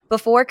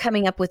before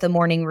coming up with a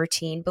morning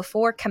routine,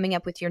 before coming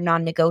up with your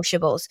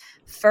non-negotiables,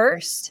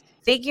 first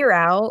figure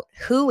out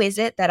who is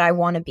it that I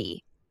want to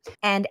be.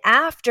 And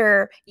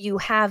after you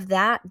have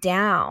that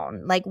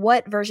down, like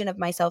what version of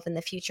myself in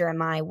the future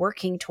am I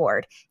working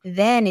toward?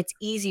 Then it's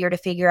easier to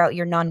figure out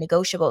your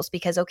non-negotiables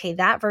because, okay,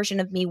 that version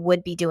of me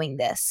would be doing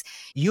this.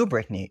 You,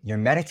 Brittany, you're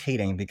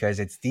meditating because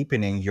it's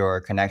deepening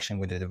your connection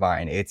with the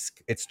divine. It's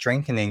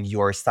strengthening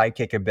your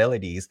psychic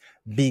abilities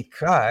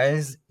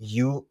because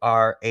you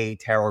are a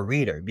tarot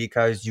reader,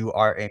 because you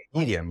are a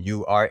medium,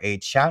 you are a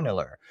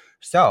channeler.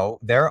 So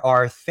there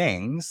are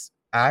things,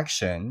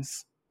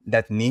 actions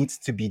that needs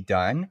to be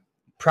done,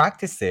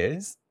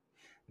 practices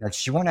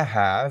that you want to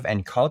have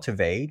and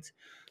cultivate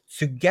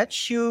to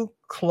get you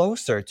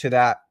closer to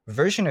that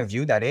version of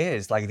you that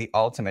is like the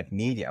ultimate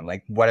medium,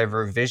 like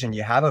whatever vision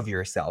you have of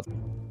yourself.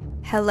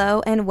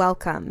 Hello and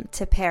welcome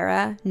to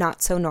Para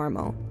Not So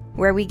Normal,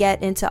 where we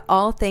get into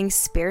all things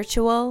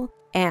spiritual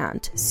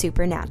and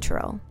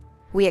supernatural.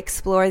 We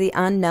explore the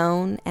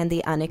unknown and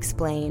the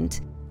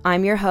unexplained.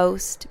 I'm your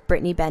host,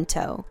 Brittany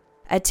Bento,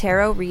 a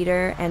tarot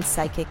reader and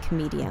psychic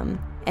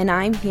medium, and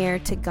I'm here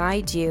to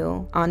guide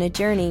you on a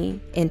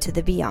journey into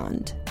the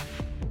beyond.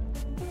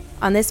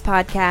 On this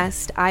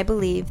podcast, I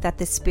believe that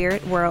the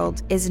spirit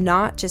world is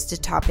not just a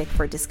topic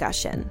for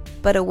discussion,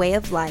 but a way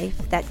of life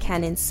that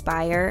can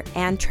inspire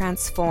and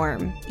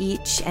transform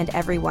each and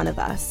every one of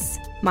us.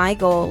 My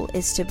goal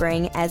is to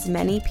bring as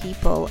many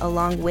people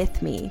along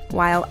with me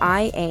while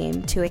I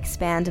aim to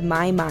expand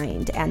my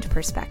mind and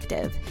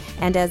perspective,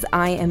 and as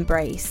I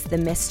embrace the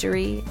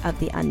mystery of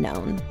the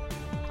unknown.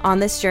 On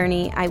this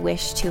journey, I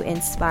wish to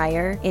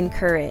inspire,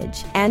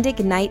 encourage, and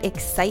ignite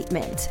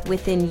excitement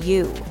within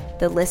you,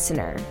 the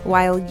listener,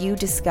 while you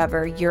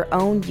discover your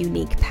own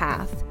unique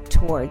path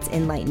towards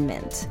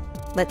enlightenment.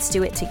 Let's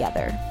do it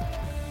together.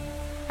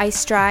 I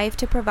strive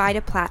to provide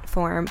a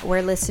platform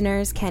where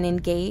listeners can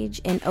engage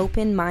in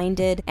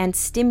open-minded and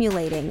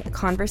stimulating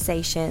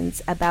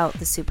conversations about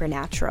the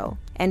supernatural,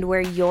 and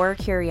where your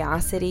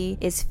curiosity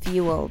is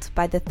fueled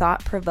by the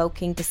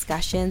thought-provoking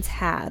discussions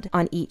had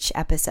on each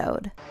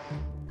episode.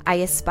 I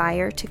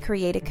aspire to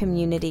create a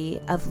community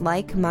of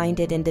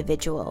like-minded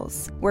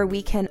individuals where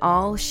we can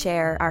all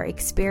share our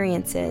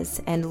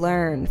experiences and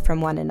learn from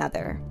one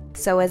another.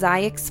 So as I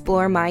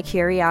explore my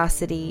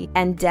curiosity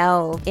and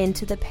delve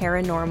into the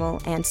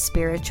paranormal and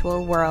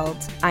spiritual world,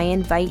 I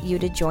invite you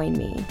to join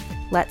me.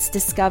 Let's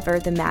discover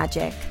the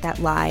magic that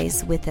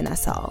lies within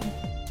us all.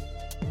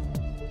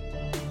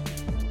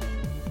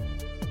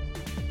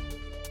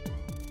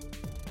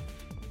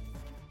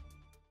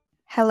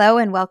 Hello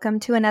and welcome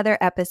to another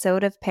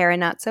episode of Para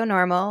Not So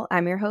Normal.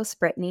 I'm your host,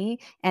 Brittany,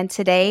 and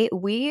today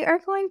we are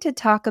going to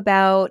talk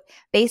about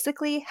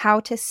basically how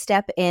to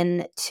step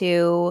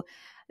into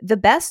the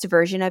best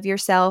version of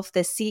yourself, the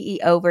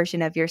CEO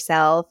version of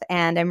yourself.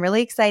 And I'm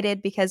really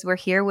excited because we're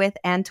here with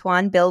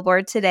Antoine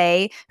Bilbord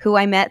today, who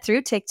I met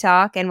through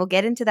TikTok, and we'll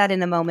get into that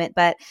in a moment.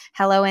 But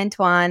hello,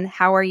 Antoine.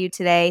 How are you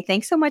today?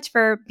 Thanks so much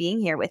for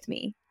being here with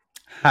me.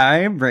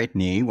 Hi,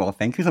 Brittany. Well,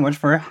 thank you so much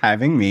for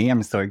having me.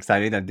 I'm so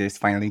excited that this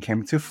finally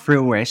came to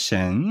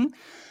fruition.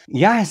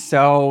 Yeah,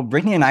 so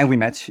Brittany and I, we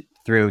met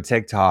through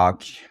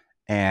TikTok.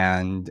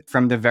 And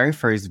from the very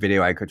first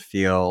video, I could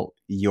feel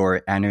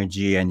your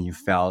energy and you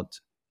felt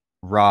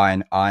raw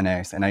and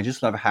honest. And I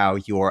just love how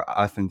your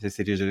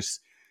authenticity just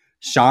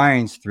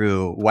shines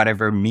through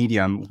whatever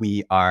medium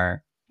we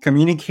are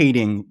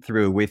communicating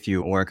through with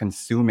you or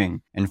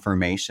consuming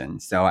information.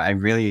 So I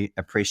really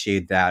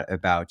appreciate that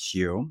about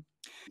you.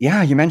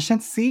 Yeah, you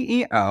mentioned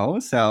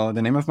CEO. So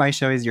the name of my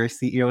show is Your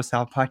CEO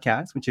Self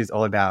Podcast, which is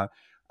all about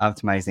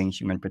optimizing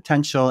human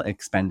potential,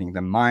 expanding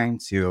the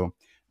mind to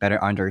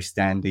better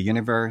understand the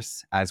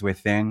universe as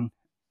within,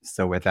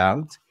 so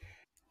without.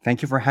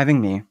 Thank you for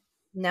having me.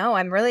 No,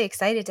 I'm really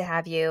excited to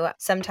have you.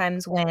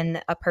 Sometimes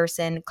when a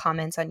person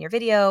comments on your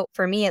video,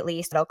 for me at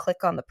least, I'll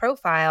click on the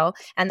profile.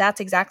 And that's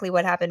exactly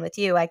what happened with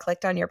you. I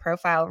clicked on your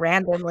profile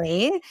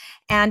randomly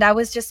and I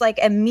was just like,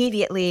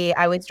 immediately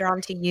I was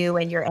drawn to you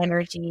and your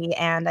energy.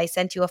 And I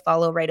sent you a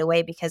follow right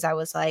away because I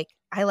was like,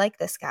 I like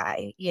this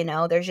guy. You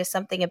know, there's just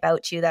something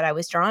about you that I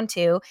was drawn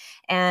to.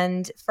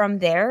 And from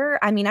there,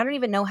 I mean, I don't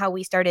even know how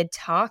we started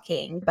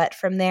talking, but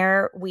from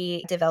there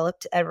we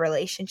developed a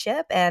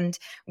relationship and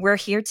we're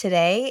here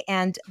today.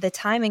 And the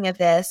timing of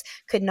this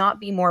could not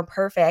be more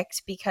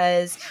perfect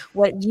because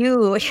what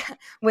you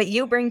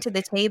bring to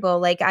the table,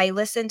 like I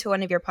listened to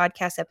one of your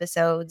podcast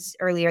episodes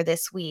earlier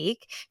this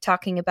week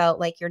talking about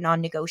like your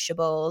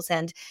non-negotiables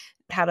and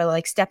how to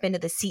like step into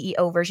the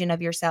CEO version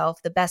of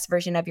yourself, the best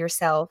version of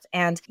yourself.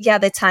 And yeah,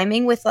 the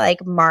timing with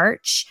like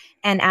March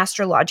and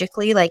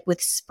astrologically, like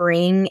with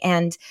spring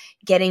and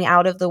getting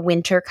out of the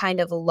winter kind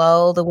of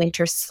lull, the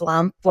winter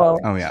slump. Well,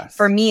 yes.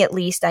 For me, at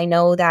least, I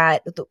know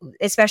that,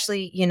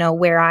 especially, you know,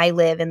 where I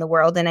live in the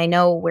world, and I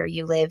know where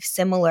you live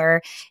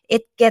similar,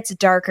 it gets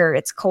darker,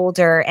 it's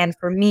colder. And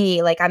for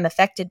me, like I'm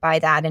affected by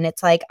that. And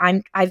it's like,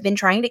 I've been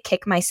trying to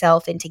kick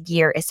myself into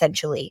gear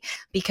essentially,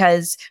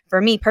 because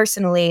for me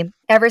personally,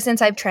 ever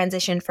since I've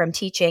transitioned from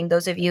teaching,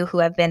 those of you who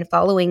have been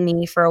following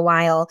me for a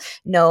while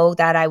know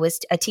that I was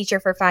a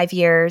teacher for 5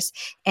 years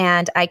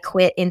and I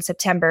quit in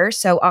September.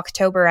 So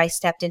October, I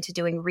stepped into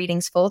doing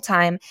readings full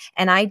time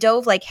and I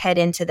dove like head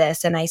into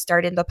this and I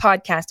started the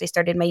podcast. I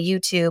started my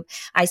YouTube.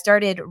 I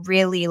started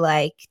really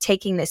like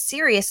taking this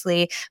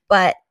seriously.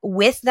 But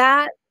with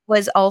that,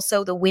 was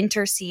also the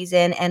winter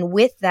season. And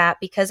with that,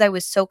 because I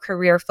was so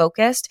career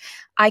focused,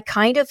 I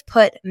kind of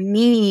put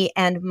me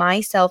and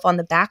myself on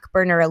the back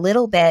burner a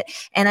little bit.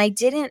 And I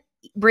didn't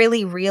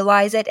really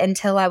realize it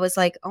until I was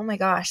like, oh my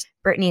gosh,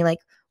 Brittany, like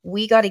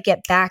we got to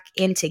get back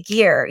into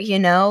gear,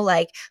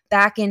 like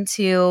back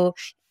into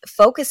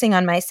focusing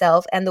on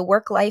myself. And the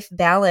work life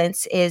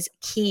balance is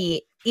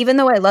key. Even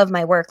though I love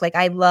my work, like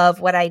I love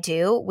what I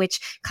do,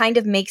 which kind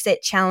of makes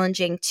it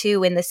challenging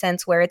too, in the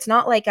sense where it's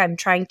not like I'm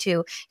trying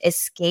to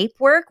escape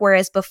work.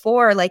 Whereas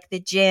before, like the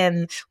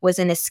gym was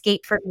an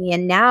escape for me.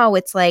 And now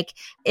it's like,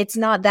 it's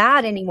not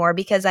that anymore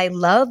because I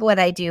love what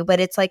I do. But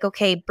it's like,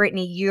 okay,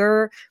 Brittany,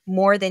 you're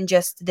more than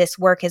just this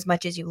work as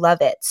much as you love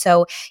it.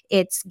 So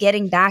it's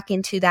getting back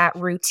into that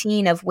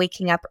routine of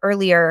waking up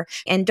earlier.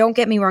 And don't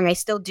get me wrong, I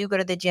still do go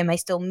to the gym, I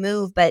still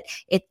move, but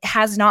it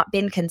has not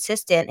been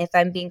consistent, if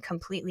I'm being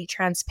completely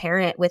transparent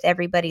with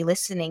everybody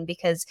listening,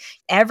 because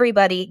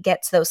everybody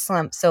gets those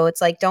slumps. So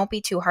it's like, don't be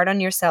too hard on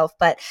yourself.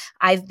 But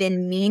I've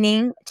been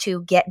meaning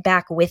to get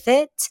back with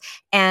it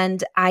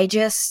and I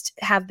just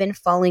have been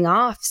falling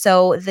off.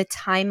 So the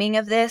timing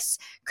of this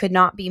could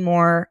not be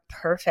more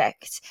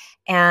perfect.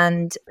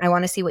 And I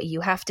want to see what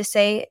you have to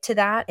say to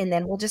that. And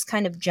then we'll just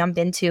kind of jump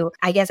into,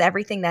 I guess,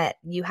 everything that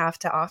you have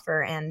to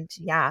offer. And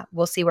yeah,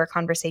 we'll see where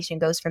conversation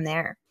goes from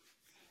there.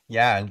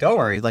 Yeah, and don't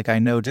worry. Like, I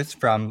know just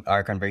from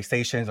our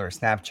conversations or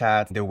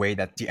Snapchat, the way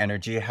that the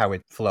energy, how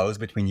it flows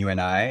between you and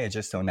I, it's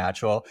just so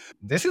natural.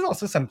 This is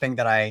also something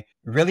that I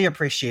really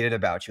appreciated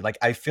about you. Like,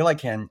 I feel I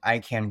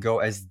can go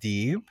as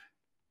deep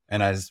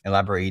and as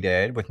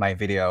elaborated with my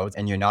videos,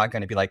 and you're not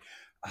going to be like,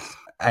 "Ugh,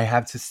 I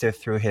have to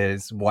sift through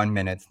his 1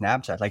 minute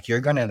Snapchat." Like, you're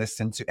going to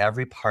listen to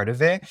every part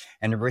of it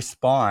and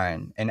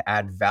respond and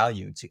add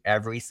value to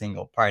every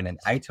single part. And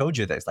I told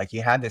you this, like,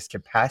 you had this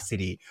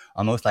capacity,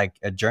 almost like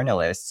a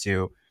journalist,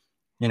 to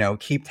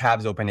keep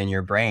tabs open in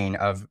your brain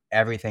of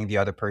everything the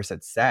other person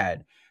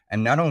said.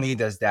 And not only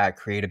does that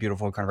create a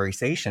beautiful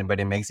conversation, but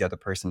it makes the other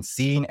person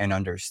seen and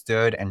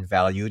understood and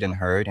valued and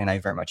heard. And I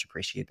very much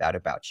appreciate that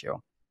about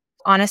you.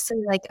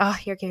 Honestly, like, oh,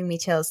 you're giving me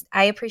chills.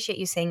 I appreciate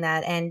you saying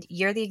that. And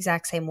you're the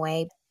exact same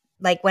way.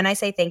 Like when I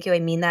say thank you, I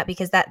mean that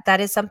because that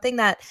is something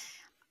that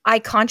I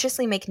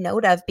consciously make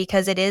note of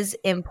because it is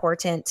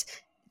important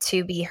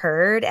to be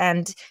heard.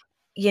 And,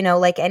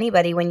 like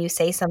anybody, when you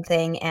say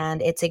something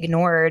and it's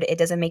ignored, it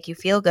doesn't make you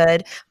feel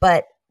good.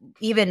 But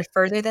even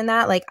further than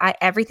that, like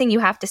everything you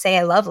have to say,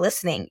 I love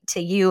listening to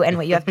you and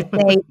what you have to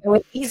say. So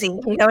it's easy.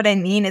 You know what I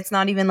mean? It's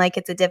not even like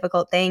it's a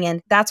difficult thing.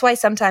 And that's why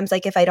sometimes,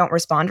 like, if I don't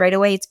respond right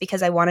away, it's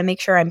because I want to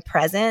make sure I'm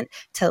present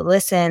to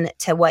listen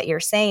to what you're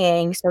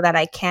saying so that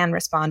I can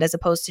respond, as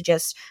opposed to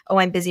just, oh,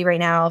 I'm busy right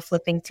now,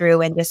 flipping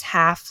through and just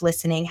half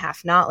listening,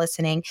 half not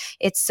listening.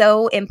 It's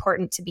so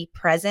important to be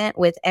present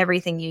with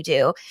everything you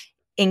do,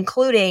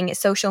 including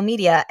social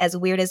media, as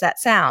weird as that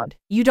sound.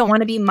 You don't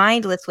want to be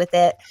mindless with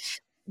it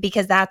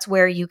because that's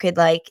where you could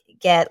like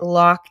get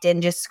locked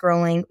in just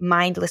scrolling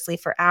mindlessly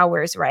for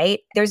hours, right?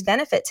 There's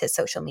benefit to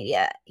social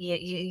media.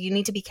 You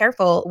need to be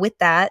careful with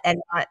that and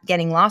not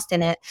getting lost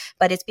in it,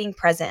 but it's being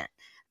present.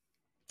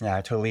 Yeah,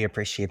 I totally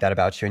appreciate that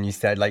about you. And you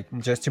said, like,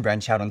 just to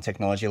branch out on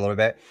technology a little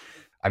bit,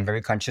 I'm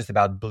very conscious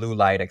about blue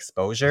light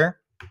exposure,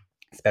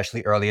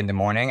 especially early in the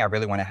morning. I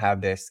really want to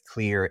have this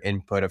clear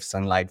input of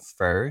sunlight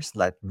first,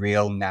 like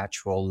real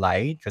natural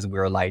light, because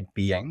we're light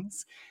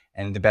beings.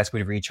 And the best way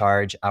to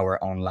recharge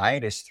our own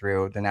light is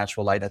through the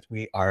natural light that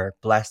we are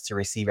blessed to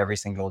receive every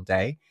single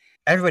day.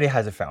 Everybody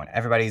has a phone.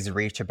 Everybody's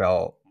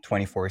reachable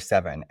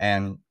 24/7.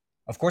 And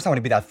of course, I want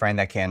to be that friend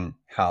that can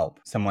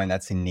help someone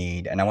that's in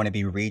need. And I want to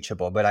be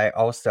reachable. But I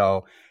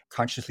also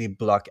consciously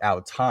block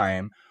out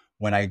time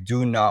when I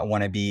do not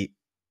want to be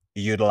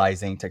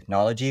utilizing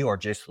technology or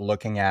just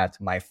looking at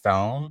my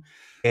phone.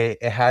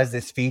 It has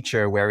this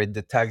feature where it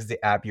detects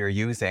the app you're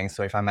using.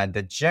 So if I'm at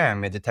the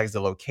gym, it detects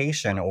the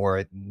location,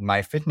 or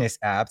my fitness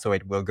app, so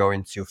it will go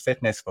into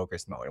fitness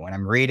focus mode. When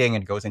I'm reading,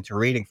 it goes into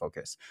reading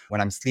focus. When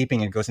I'm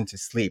sleeping, it goes into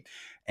sleep.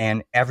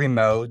 And every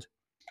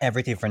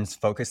different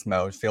focus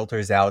mode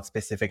filters out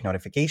specific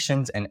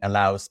notifications and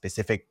allows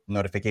specific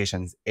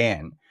notifications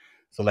in.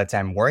 So let's say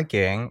I'm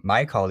working,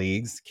 my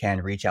colleagues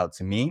can reach out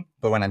to me,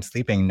 but when I'm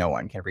sleeping, no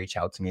one can reach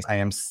out to me. I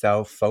am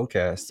so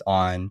focused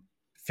on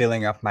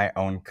filling up my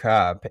own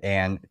cup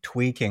and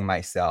tweaking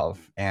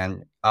myself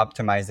and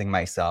optimizing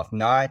myself,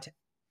 not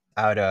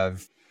out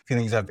of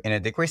feelings of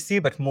inadequacy,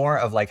 but more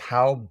of like,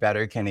 how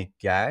better can it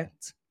get?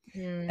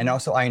 And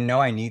also, I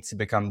know I need to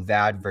become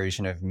that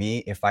version of me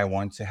if I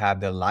want to have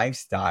the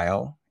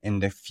lifestyle in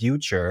the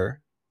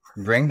future,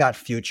 bring that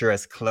future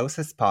as close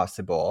as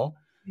possible.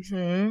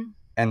 Mm-hmm.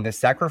 And the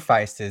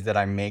sacrifices that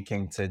I'm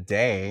making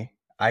today,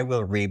 I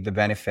will reap the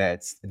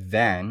benefits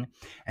then.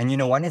 And you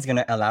know what? It's going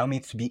to allow me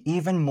to be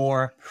even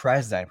more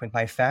present with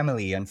my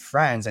family and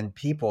friends and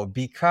people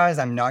because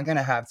I'm not going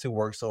to have to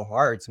work so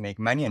hard to make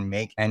money and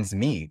make ends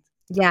meet.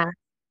 Yeah.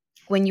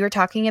 When you were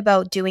talking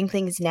about doing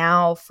things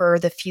now for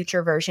the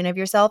future version of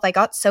yourself, I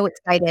got so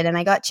excited and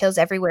I got chills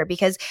everywhere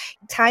because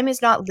time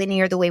is not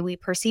linear the way we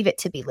perceive it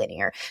to be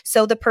linear.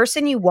 So the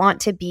person you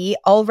want to be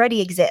already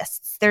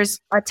exists. There's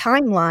a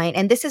timeline,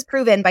 and this is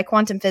proven by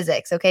quantum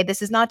physics. Okay.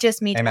 This is not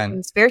just me Amen.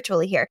 talking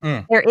spiritually here.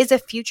 Mm. There is a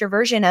future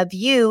version of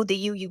you, the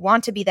you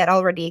want to be that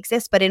already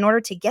exists. But in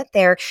order to get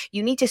there,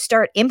 you need to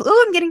start,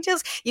 I'm getting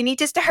chills. You need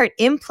to start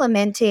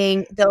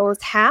implementing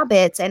those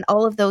habits and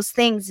all of those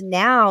things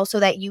now so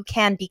that you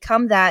can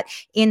become that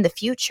in the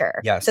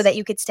future, Yes. so that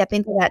you could step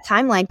into that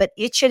timeline. But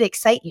it should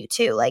excite you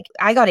too. Like,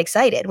 I got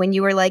excited when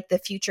you were like the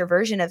future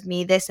version of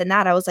me, this and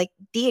that. I was like,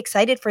 be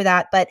excited for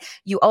that. But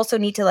you also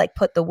need to like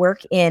put the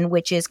work in,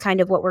 which is kind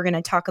of what we're going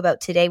to talk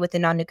about today with the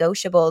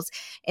non-negotiables.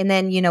 And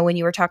then, when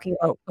you were talking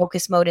about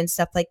focus mode and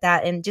stuff like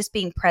that, and just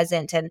being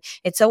present, and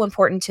it's so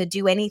important to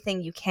do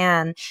anything you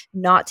can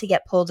not to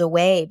get pulled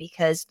away,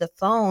 because the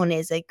phone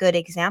is a good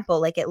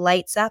example. Like, it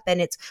lights up, and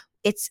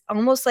it's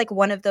almost like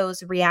one of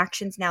those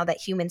reactions now that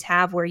humans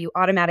have where you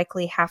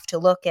automatically have to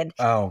look, and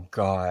Oh,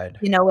 God.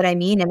 you know what I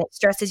mean? And it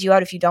stresses you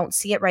out if you don't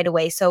see it right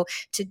away. So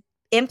to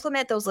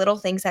implement those little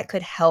things that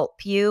could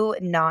help you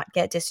not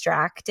get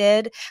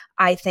distracted,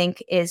 I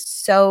think is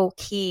so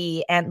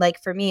key. And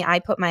like for me, I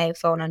put my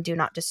phone on do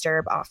not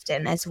disturb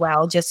often as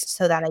well, just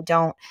so that I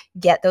don't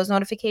get those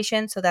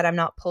notifications, so that I'm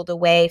not pulled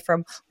away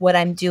from what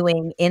I'm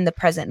doing in the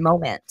present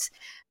moment.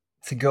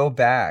 To go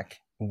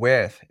back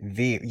with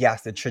the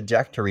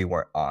trajectory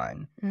we're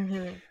on,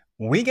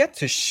 we get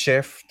to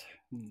shift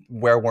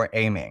where we're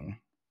aiming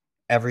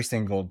every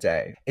single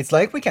day. It's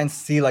like we can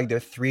see like the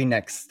 3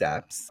 next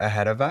steps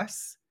ahead of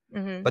us,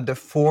 but the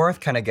 4th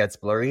kind of gets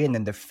blurry, and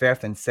then the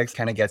 5th and 6th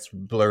kind of gets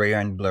blurrier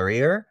and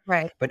blurrier.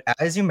 Right. But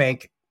as you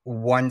make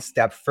one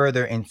step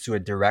further into a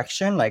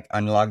direction, like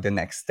unlock the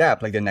next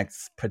step, like the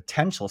next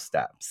potential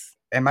steps.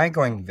 Am I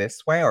going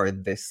this way or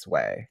this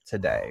way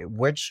today?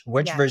 Which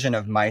Yeah. version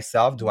of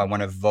myself do I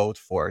want to vote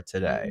for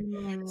today?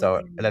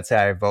 So let's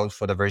say I vote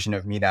for the version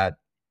of me that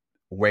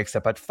wakes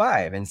up at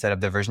 5 instead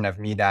of the version of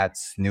me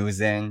that's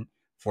snoozing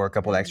for a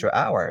couple extra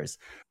hours.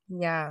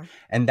 Yeah.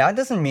 And that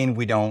doesn't mean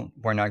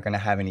we're not going to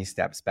have any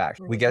steps back.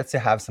 We get to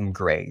have some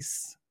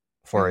grace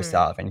for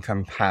ourselves and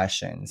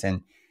compassions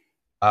and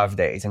off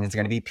days, and it's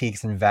going to be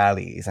peaks and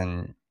valleys.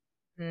 And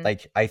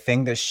like, I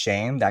think the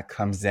shame that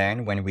comes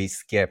in when we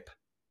skip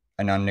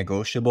a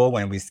non-negotiable,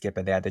 when we skip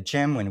a day at the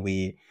gym, when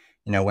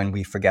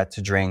we forget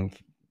to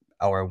drink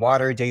our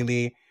water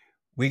daily,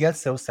 we get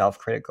so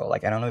self-critical.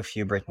 Like, I don't know if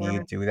you, Brittany,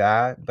 do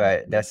that,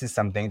 but this is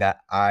something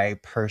that I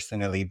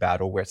personally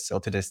battle with still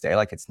to this day.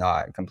 Like, it's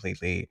not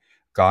completely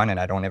gone, and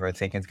I don't ever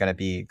think it's going to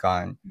be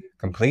gone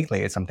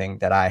completely. It's something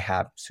that I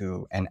have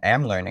to and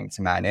am learning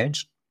to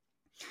manage.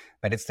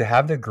 But it's to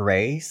have the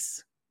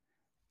grace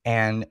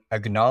and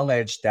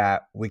acknowledge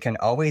that we can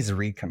always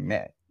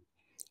recommit.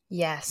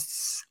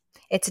 Yes.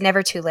 It's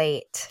never too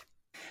late.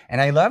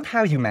 And I love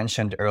how you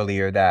mentioned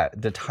earlier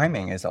that the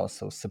timing is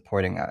also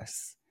supporting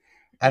us.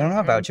 I don't know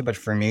about you, but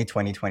for me,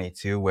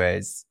 2022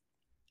 was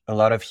a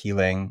lot of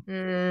healing.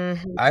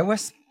 I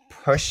was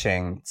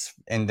pushing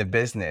in the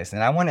business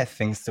and I wanted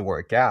things to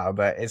work out,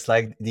 but it's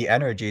like the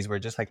energies were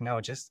just like,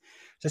 no, just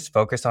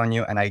focus on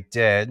you. And I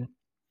did.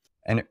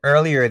 And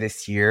earlier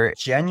this year,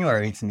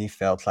 January to me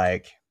felt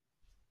like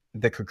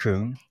the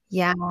cocoon.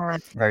 Yeah.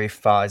 Very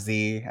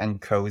fuzzy and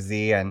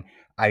cozy. And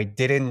I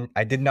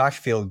did not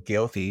feel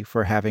guilty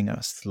for having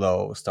a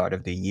slow start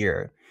of the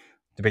year.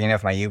 The beginning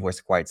of my year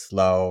was quite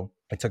slow.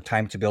 It took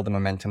time to build the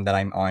momentum that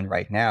I'm on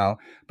right now,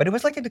 but it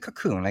was like the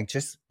cocoon, like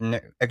just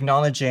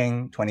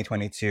acknowledging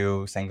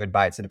 2022, saying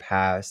goodbye to the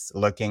past,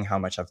 looking how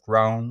much I've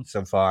grown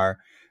so far,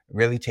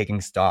 really taking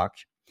stock.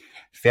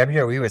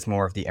 February was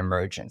more of the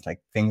emergence,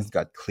 like things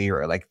got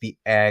clearer, like the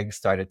egg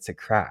started to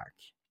crack.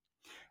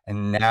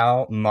 And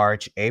now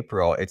March,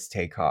 April, it's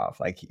takeoff.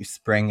 Like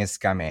spring is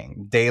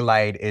coming.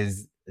 Daylight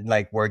is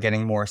like we're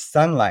getting more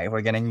sunlight.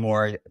 We're getting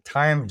more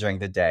time during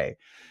the day,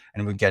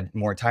 and we get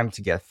more time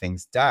to get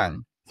things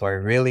done. So I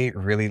really,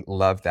 really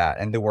love that.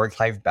 And the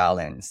work-life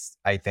balance,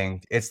 I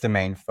think it's the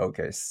main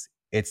focus.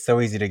 It's so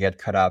easy to get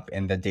caught up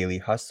in the daily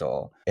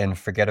hustle and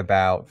forget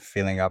about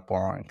filling up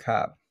our own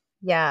cup.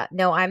 Yeah,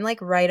 no, I'm like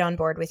right on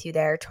board with you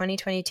there.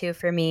 2022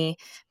 for me,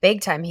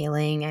 big time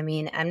healing. I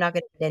mean, I'm not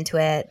going to get into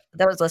it.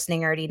 Those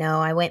listening already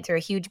know I went through a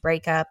huge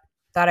breakup,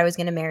 thought I was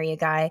going to marry a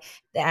guy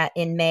that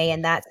in May,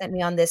 and that sent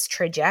me on this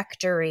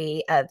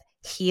trajectory of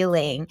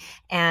healing.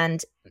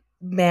 And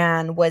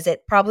man, was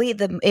it probably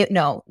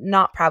no,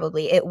 not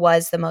probably. It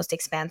was the most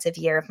expansive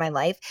year of my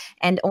life.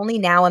 And only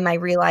now am I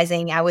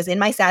realizing I was in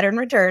my Saturn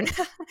return.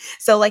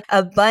 So like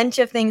a bunch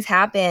of things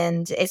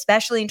happened,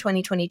 especially in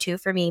 2022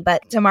 for me.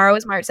 But tomorrow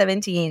is March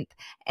 17th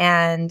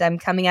and I'm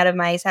coming out of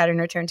my Saturn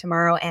return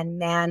tomorrow. And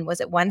man,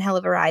 was it one hell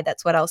of a ride.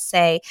 That's what I'll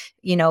say,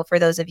 for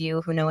those of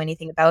you who know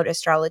anything about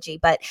astrology.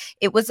 But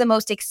it was the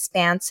most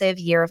expansive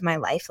year of my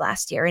life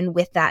last year. And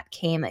with that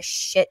came a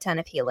shit ton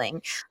of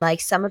healing, like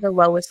some of the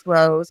lowest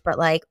lows, but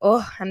like,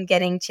 oh, I'm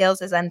getting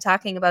chills as I'm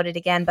talking about it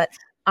again. But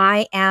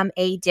I am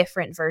a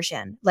different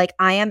version. Like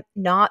I am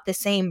not the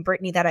same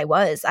Brittany that I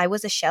was. I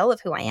was a shell of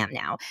who I am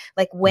now.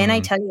 Like when I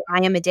tell you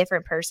I am a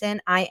different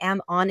person, I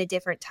am on a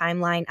different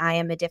timeline. I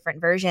am a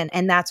different version.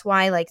 And that's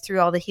why like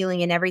through all the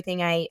healing and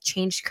everything, I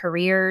changed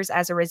careers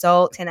as a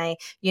result. And I,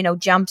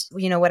 jumped,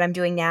 what I'm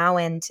doing now.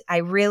 And I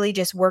really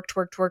just worked.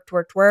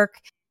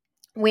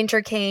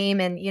 Winter came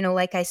and,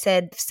 like I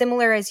said,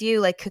 similar as you,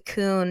 like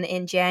cocoon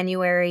in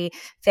January,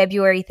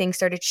 February, things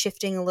started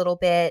shifting a little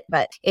bit.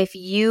 But if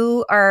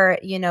you are,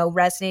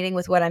 resonating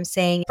with what I'm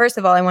saying, first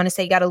of all, I want to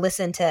say you got to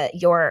listen to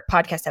your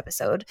podcast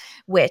episode,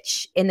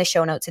 which in the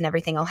show notes and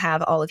everything, I'll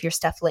have all of your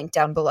stuff linked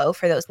down below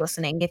for those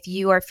listening. If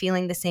you are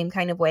feeling the same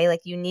kind of way,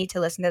 like you need to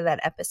listen to that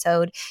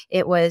episode.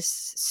 It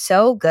was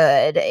so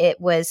good.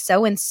 It was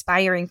so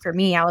inspiring for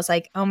me. I was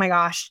like, oh my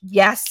gosh,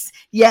 yes,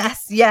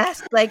 yes,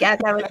 yes. Like as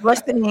I was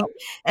listening,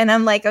 and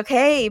I'm like,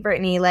 okay,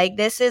 Brittany, like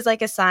this is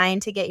like a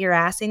sign to get your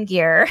ass in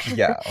gear.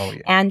 Yeah. Oh,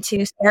 yeah. And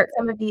to start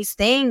some of these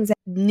things.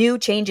 New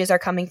changes are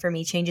coming for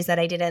me, changes that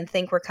I didn't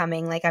think were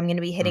coming. Like I'm going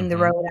to be hitting the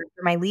road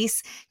after my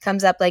lease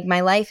comes up. Like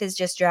my life is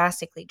just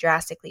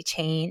drastically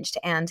changed.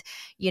 And,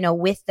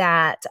 with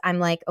that, I'm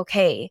like,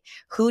 okay,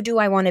 who do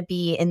I want to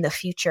be in the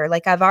future?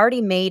 Like I've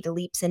already made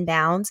leaps and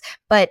bounds,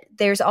 but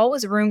there's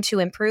always room to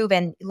improve.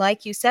 And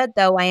like you said,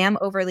 though, I am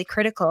overly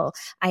critical.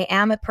 I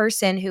am a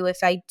person who, if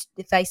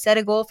I set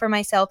a goal for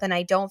myself and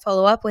I don't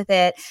follow up with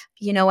it,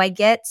 I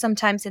get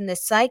sometimes in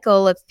this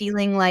cycle of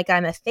feeling like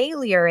I'm a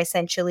failure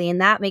essentially. And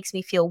that makes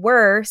me feel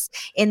worse.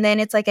 And then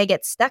it's like, I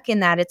get stuck in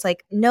that. It's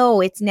like, no,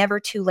 it's never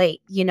too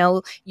late.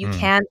 You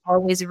can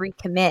always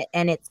recommit,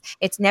 and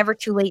it's never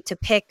too late to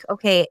pick,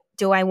 okay,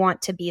 do I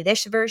want to be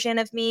this version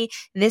of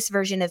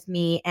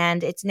me,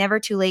 and it's never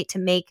too late to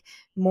make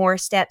more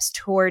steps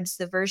towards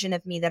the version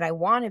of me that I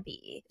want to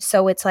be.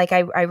 So it's like,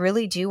 I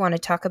really do want to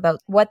talk about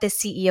what the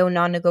CEO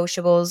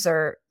non-negotiables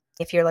are.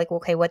 If you're like,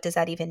 okay, what does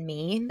that even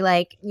mean?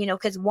 Like,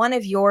 because one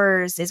of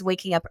yours is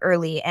waking up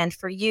early. And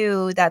for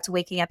you, that's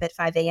waking up at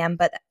 5 a.m.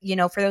 But,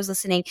 for those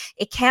listening,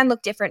 it can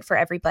look different for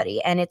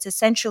everybody. And it's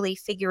essentially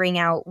figuring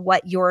out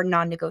what your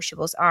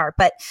non-negotiables are.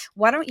 But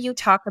why don't you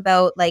talk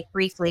about like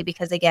briefly,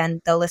 because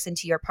again, they'll listen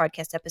to your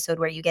podcast episode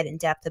where you get in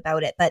depth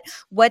about it. But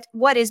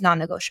what is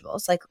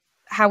non-negotiables? Like,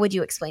 how would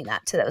you explain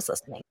that to those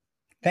listening?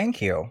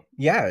 Thank you.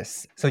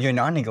 Yes. So your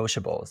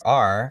non-negotiables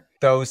are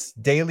those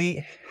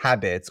daily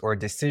habits or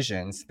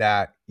decisions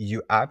that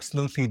you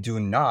absolutely do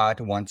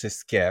not want to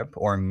skip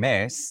or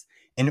miss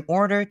in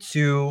order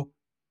to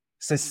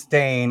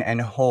sustain and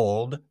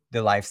hold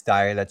the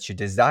lifestyle that you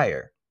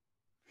desire.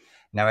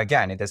 Now,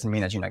 again, it doesn't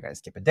mean that you're not going to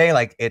skip a day.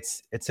 Like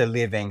it's a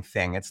living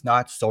thing. It's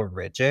not so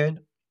rigid.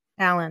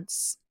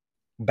 Balance.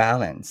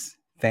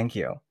 Thank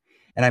you.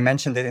 And I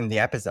mentioned it in the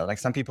episode. Like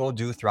some people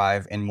do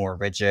thrive in more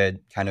rigid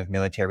kind of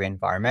military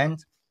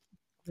environment.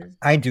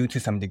 I do to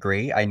some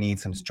degree. I need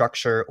some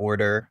structure,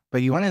 order,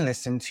 but you want to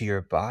listen to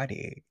your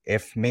body.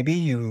 If maybe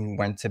you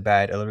went to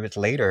bed a little bit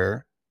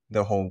later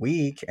the whole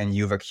week and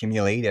you've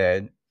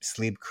accumulated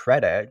sleep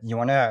credit, you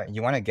want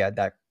to get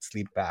that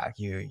sleep back.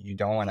 You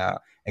don't want to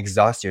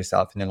exhaust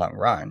yourself in the long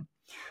run.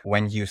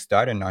 When you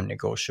start a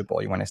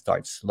non-negotiable, you want to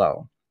start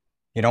slow.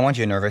 You don't want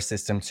your nervous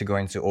system to go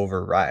into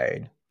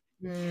override.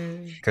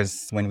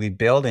 Because when we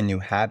build a new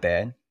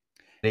habit,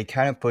 it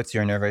kind of puts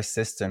your nervous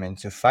system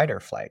into fight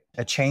or flight.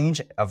 A change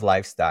of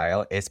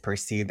lifestyle is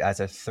perceived as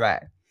a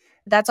threat.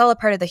 That's all a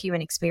part of the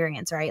human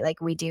experience, right?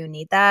 Like we do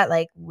need that.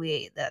 Like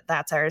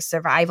that's our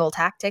survival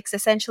tactics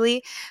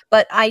essentially.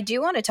 But I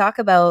do want to talk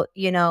about,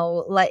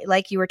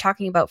 like you were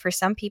talking about, for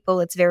some people,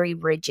 it's very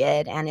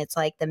rigid and it's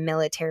like the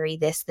military,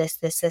 this.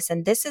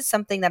 And this is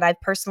something that I've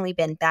personally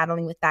been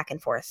battling with back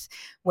and forth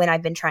when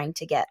I've been trying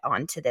to get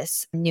onto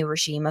this new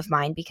regime of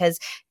mine, because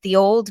the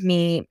old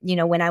me,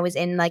 when I was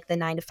in like the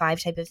 9 to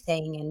 5 type of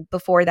thing. And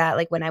before that,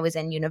 like when I was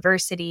in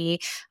university,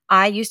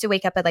 I used to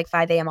wake up at like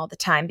 5 a.m. all the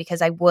time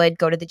because I would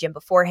go to the gym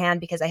beforehand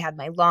because I had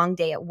my long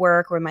day at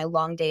work or my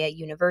long day at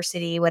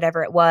university,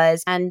 whatever it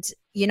was. And,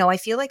 I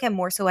feel like I'm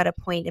more so at a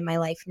point in my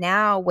life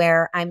now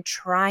where I'm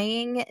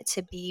trying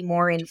to be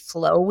more in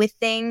flow with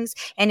things.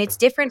 And it's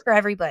different for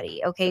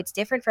everybody. Okay. It's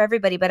different for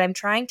everybody, but I'm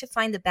trying to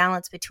find the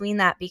balance between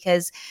that,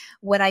 because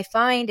what I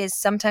find is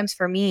sometimes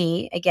for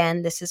me,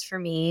 again, this is for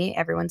me,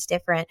 everyone's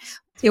different.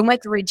 Too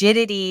much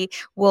rigidity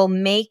will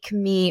make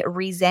me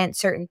resent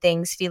certain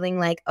things, feeling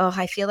like, oh,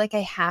 I feel like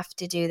I have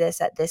to do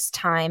this at this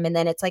time. And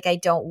then it's like, I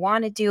don't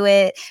want to do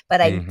it,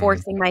 but I'm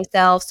forcing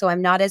myself. So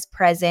I'm not as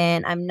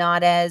present. I'm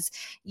not as,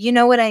 you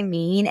know what I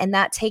mean? And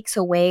that takes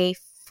away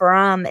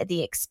from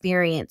the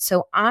experience.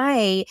 So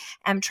I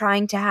am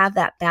trying to have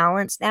that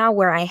balance now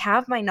where I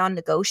have my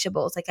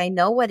non-negotiables. Like I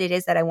know what it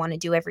is that I want to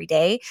do every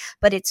day,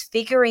 but it's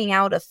figuring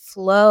out a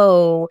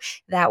flow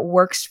that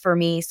works for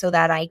me so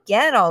that I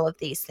get all of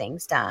these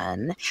things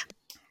done.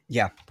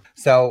 Yeah.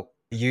 So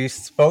you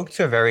spoke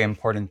to a very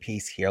important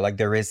piece here, like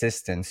the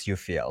resistance you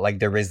feel, like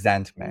the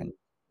resentment.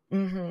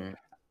 Mm-hmm.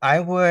 I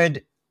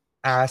would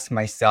ask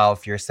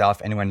myself,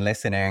 yourself, anyone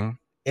listening,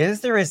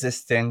 is the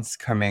resistance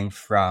coming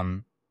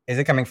from, is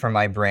it coming from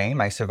my brain,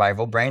 my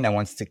survival brain that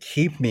wants to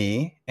keep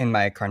me in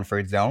my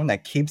comfort zone,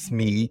 that keeps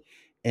me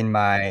in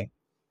my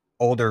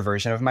older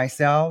version of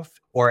myself?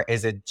 Or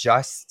is it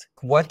just,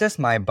 what does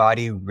my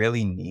body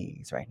really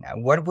need right now?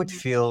 What would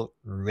feel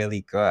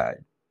really good?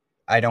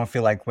 I don't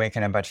feel like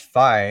waking up at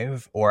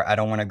 5, or I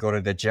don't want to go to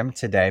the gym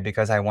today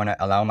because I want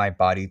to allow my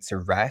body to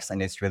rest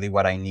and it's really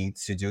what I need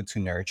to do to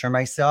nurture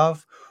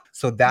myself.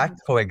 So that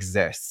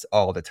coexists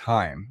all the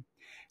time.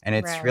 And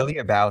it's Right. really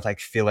about like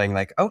feeling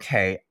like,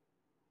 okay,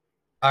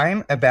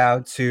 I'm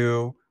about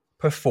to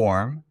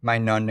perform my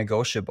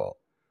non-negotiable,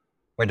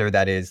 whether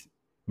that is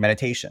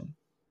meditation,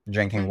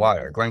 drinking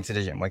water, going to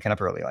the gym, waking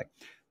up early. Like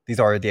these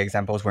are the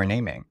examples we're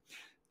naming.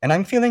 And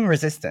I'm feeling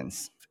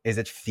resistance. Is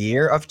it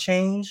fear of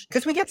change?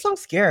 Because we get so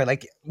scared.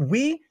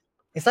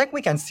 It's like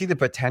we can see the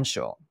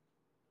potential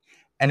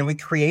and we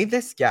create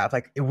this gap.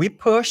 Like we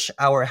push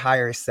our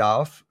higher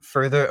self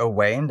further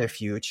away in the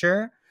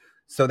future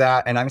so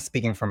that, and I'm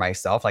speaking for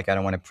myself, like I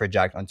don't want to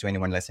project onto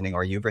anyone listening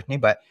or you, Brittany,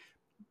 but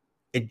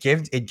it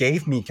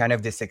gave me kind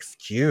of this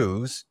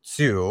excuse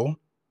to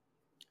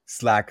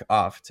slack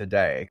off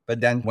today.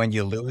 But then when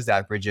you lose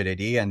that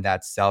rigidity and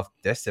that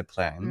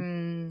self-discipline,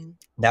 Mm.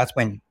 that's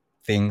when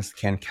things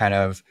can kind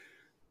of.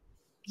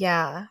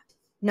 Yeah.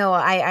 No,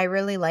 I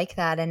really like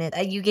that.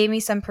 And you gave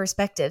me some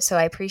perspective. So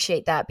I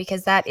appreciate that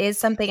because that is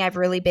something I've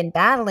really been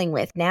battling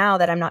with now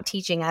that I'm not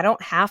teaching. I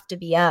don't have to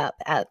be up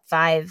at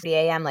 5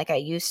 a.m. like I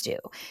used to.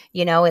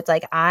 It's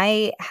like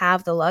I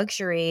have the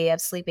luxury of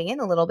sleeping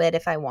in a little bit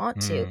if I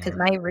want to because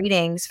my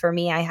readings for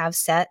me, I have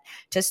set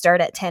to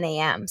start at 10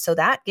 a.m. So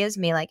that gives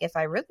me like, if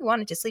I really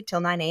wanted to sleep till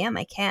 9 a.m.,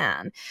 I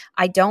can.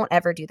 I don't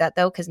ever do that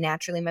though because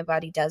naturally my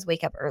body does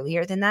wake up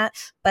earlier than that.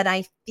 But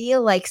I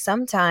feel like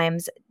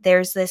sometimes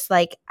there's this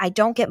like, I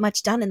don't get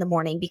much done in the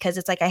morning because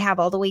it's like I have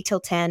all the way till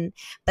 10,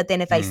 but then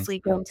if I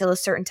sleep until a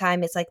certain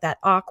time, it's like that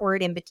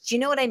awkward. But do you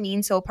know what I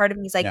mean? So part of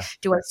me is like,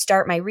 do I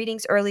start my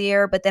readings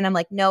earlier? But then I'm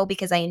like, no,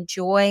 because I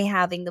enjoy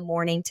having the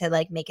morning to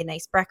like make a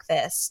nice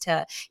breakfast,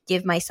 to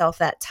give myself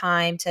that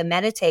time to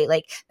meditate.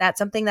 Like that's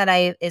something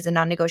that is a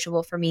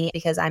non-negotiable for me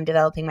because I'm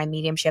developing my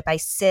mediumship. I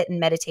sit and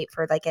meditate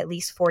for like at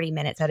least 40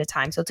 minutes at a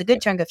time. So it's a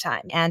good chunk of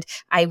time. And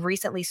I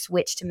recently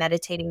switched to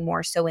meditating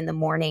more so in the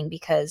morning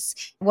because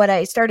what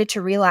I started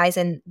to realize,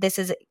 and this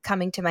is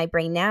coming to my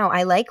brain now,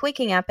 I like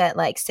waking up at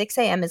like 6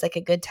 a.m. is like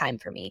a good time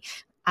for me.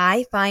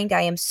 I find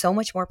I am so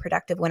much more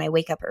productive when I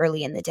wake up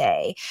early in the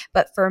day.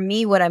 But for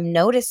me, what I'm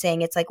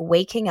noticing, it's like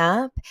waking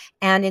up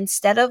and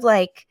instead of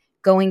like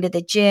going to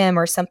the gym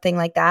or something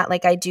like that,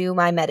 like I do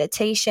my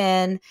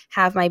meditation,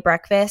 have my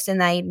breakfast,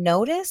 and I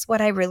notice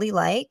what I really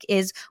like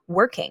is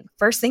working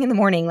first thing in the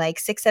morning, like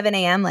 6, 7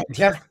 a.m., like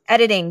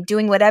editing,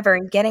 doing whatever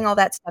and getting all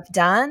that stuff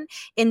done.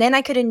 And then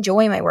I could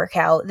enjoy my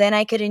workout. Then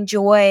I could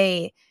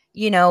enjoy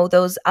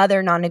those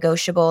other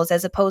non-negotiables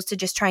as opposed to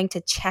just trying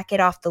to check it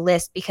off the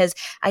list. Because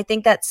I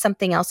think that's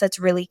something else that's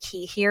really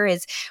key here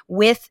is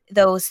with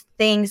those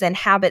things and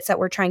habits that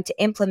we're trying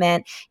to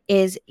implement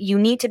is you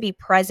need to be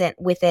present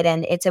with it.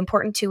 And it's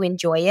important to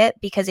enjoy it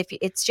because if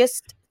it's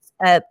just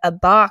a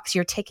box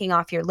you're ticking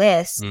off your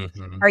list,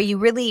 are you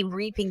really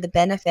reaping the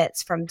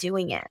benefits from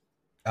doing it?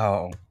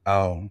 Oh,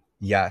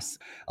 yes.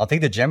 I'll take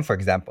the gym, for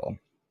example.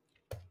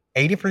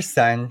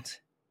 80%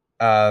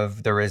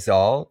 of the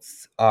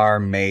results are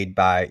made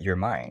by your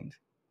mind.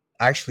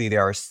 Actually,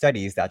 there are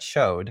studies that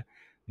showed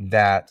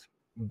that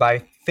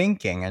by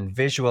thinking and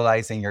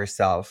visualizing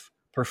yourself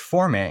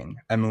performing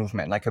a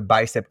movement, like a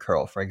bicep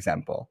curl, for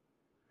example,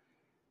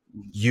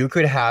 you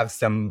could have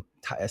some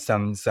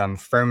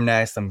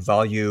firmness, some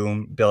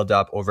volume build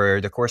up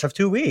over the course of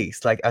 2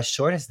 weeks, like as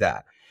short as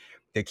that.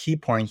 The key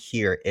point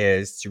here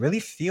is to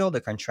really feel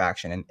the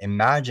contraction and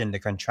imagine the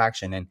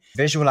contraction and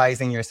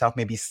visualizing yourself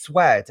maybe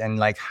sweat and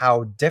like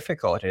how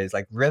difficult it is,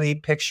 like really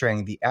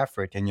picturing the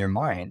effort in your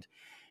mind.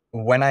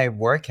 When I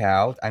work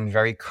out, I'm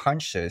very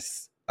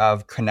conscious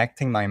of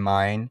connecting my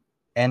mind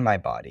and my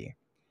body.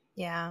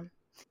 Yeah.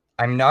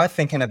 I'm not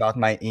thinking about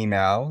my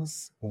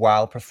emails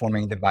while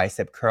performing the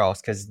bicep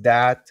curls because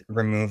that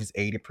removes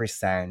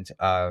 80%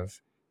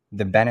 of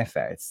the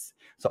benefits.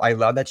 So I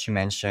love that you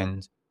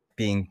mentioned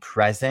being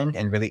present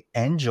and really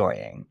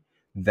enjoying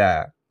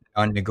the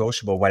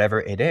non-negotiable, whatever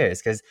it is.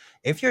 Because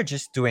if you're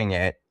just doing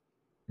it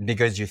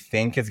because you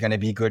think it's going to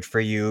be good for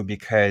you,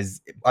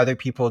 because other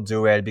people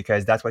do it,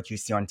 because that's what you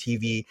see on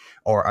TV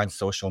or on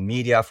social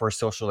media for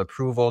social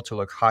approval to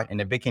look hot in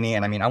a bikini.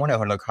 And I mean, I want to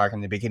look hot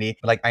in the bikini.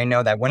 But like, I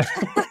know that when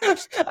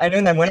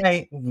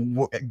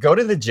go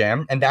to the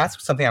gym, and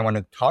that's something I want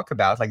to talk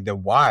about, like the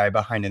why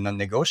behind the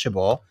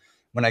non-negotiable.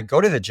 When I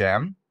go to the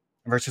gym,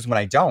 versus when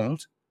I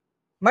don't,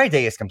 my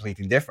day is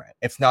completely different.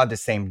 It's not the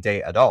same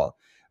day at all.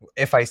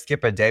 If I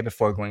skip a day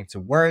before going to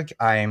work,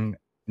 I'm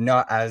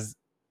not as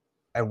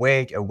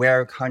awake,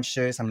 aware,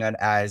 conscious. I'm not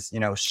as,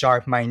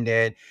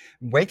 sharp-minded.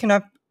 Waking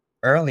up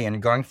early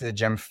and going to the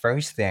gym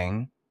first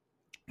thing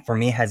for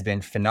me has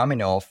been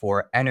phenomenal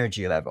for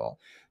energy level,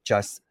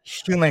 just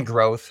human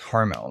growth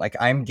hormone. Like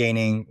I'm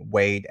gaining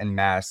weight and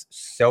mass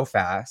so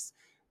fast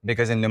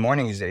because in the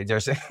mornings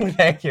there's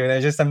thank you.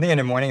 There's just something in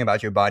the morning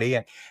about your body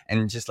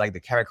and just like the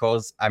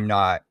chemicals. I'm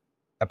not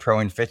a pro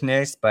in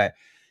fitness, but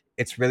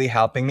it's really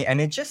helping me and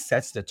it just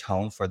sets the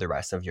tone for the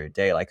rest of your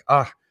day. Like,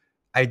 oh,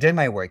 I did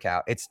my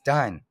workout. It's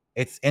done.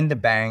 It's in the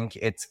bank.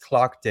 It's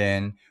clocked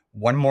in.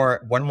 One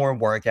more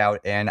workout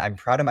and I'm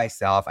proud of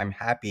myself. I'm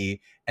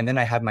happy. And then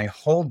I have my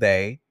whole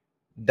day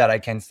that I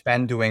can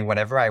spend doing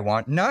whatever I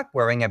want, not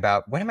worrying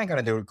about what am I going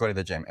to do? Go to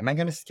the gym. Am I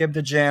going to skip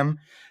the gym?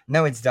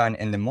 No, it's done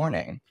in the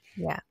morning.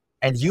 Yeah.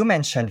 And you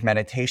mentioned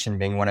meditation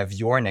being one of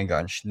your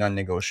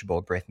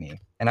non-negotiable, Brittany.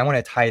 And I want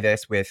to tie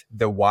this with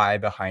the why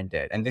behind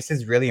it. And this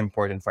is really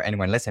important for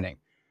anyone listening.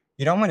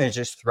 You don't want to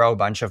just throw a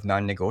bunch of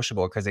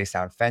non-negotiable because they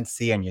sound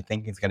fancy and you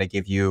think it's going to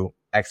give you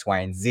X, Y,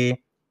 and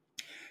Z.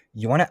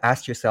 You want to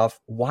ask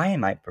yourself, why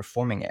am I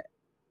performing it?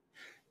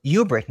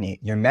 You, Brittany,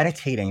 you're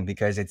meditating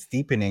because it's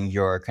deepening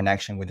your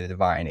connection with the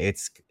divine.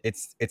 It's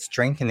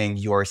strengthening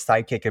your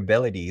psychic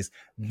abilities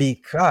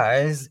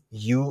because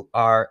you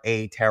are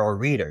a tarot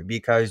reader,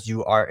 because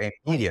you are a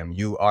medium,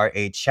 you are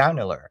a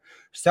channeler.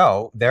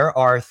 So there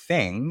are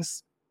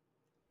things,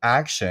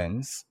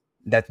 actions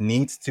that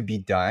needs to be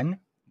done,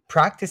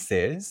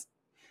 practices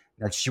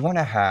that you want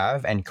to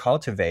have and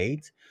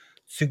cultivate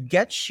to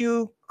get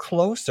you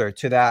closer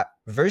to that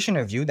version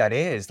of you that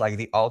is like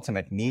the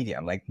ultimate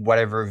medium, like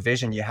whatever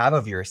vision you have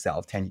of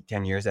yourself 10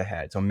 years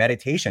ahead. So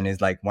meditation is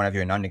like one of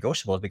your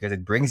non-negotiables because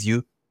it brings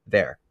you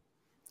there.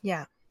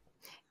 Yeah.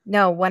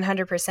 No,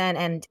 100%.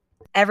 And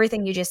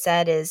everything you just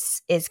said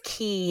is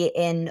key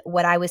in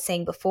what I was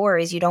saying before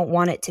is you don't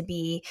want it to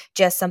be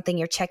just something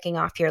you're checking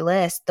off your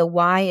list. The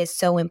why is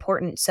so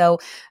important. So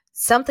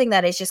something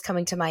that is just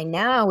coming to mind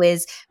now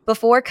is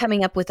before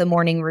coming up with a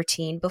morning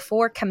routine,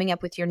 before coming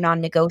up with your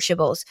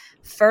non-negotiables,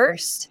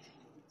 first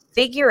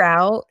figure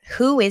out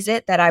who is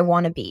it that I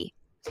want to be?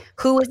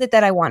 Who is it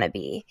that I want to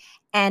be?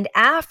 And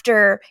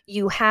after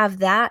you have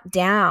that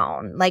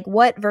down, like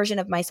what version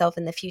of myself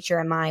in the future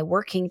am I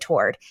working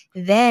toward?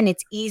 Then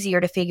it's easier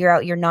to figure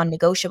out your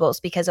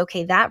non-negotiables because,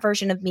 okay, that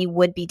version of me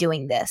would be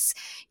doing this.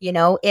 You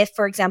know, if,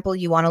 for example,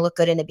 you want to look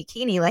good in a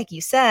bikini, like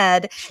you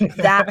said,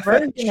 that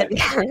version of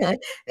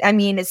I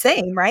mean, it's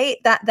same, right?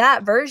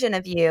 That version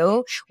of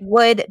you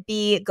would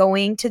be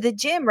going to the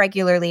gym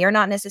regularly, or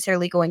not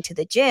necessarily going to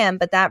the gym,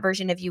 but that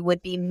version of you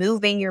would be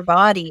moving your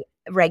body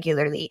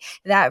regularly.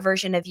 That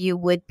version of you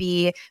would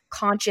be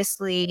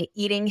consciously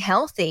eating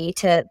healthy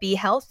to be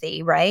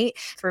healthy, right?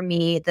 For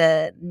me,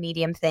 the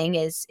medium thing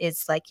is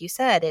like you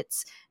said,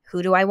 it's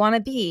who do I want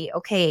to be?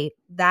 Okay,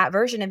 that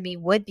version of me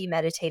would be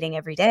meditating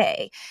every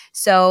day.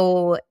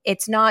 So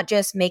it's not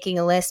just making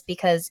a list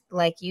because,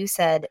 like you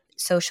said,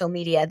 social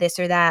media, this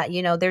or that,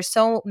 you know, there's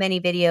so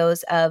many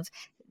videos of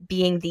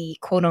being the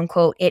quote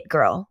unquote it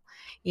girl.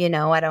 You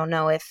know, I don't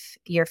know if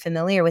you're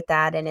familiar with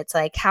that. And it's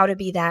like how to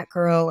be that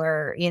girl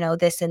or, you know,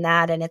 this and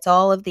that. And it's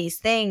all of these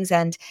things.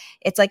 And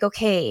it's like,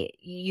 okay,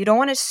 you don't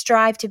want to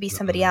strive to be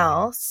somebody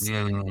else.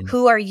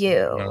 Who are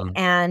you?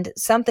 And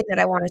something that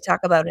I want to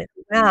talk about as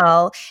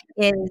well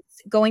is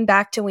going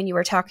back to when you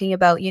were talking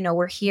about, you know,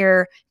 we're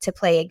here to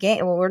play a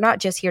game. Well, we're not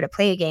just here to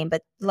play a game,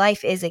 but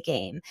life is a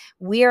game.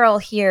 We are all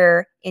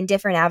here in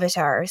different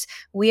avatars.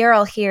 We are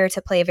all here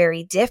to play a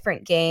very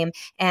different game.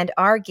 And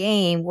our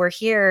game, we're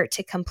here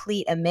to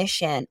complete a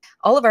mission.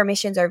 All of our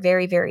missions are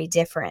very, very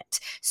different.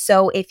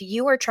 So if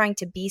you are trying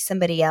to be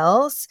somebody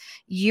else,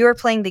 you're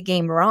playing the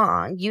game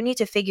wrong. You need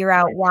to figure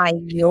out why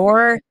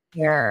you're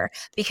here,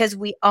 because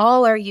we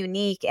all are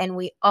unique and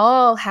we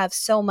all have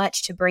so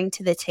much to bring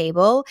to the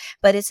table,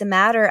 but it's a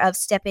matter of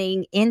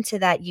stepping into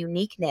that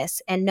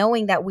uniqueness and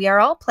knowing that we are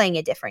all playing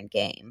a different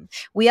game.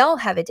 We all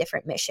have a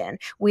different mission.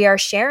 We are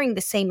sharing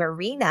the same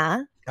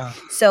arena.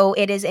 So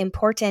it is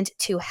important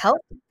to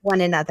help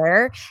one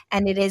another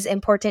and it is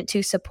important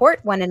to support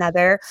one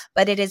another,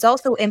 but it is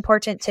also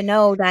important to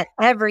know that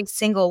every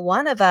single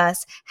one of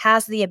us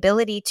has the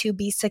ability to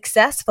be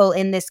successful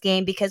in this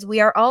game because we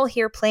are all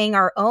here playing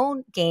our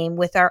own game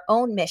with our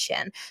own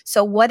mission.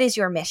 So what is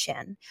your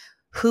mission?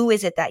 Who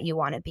is it that you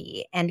want to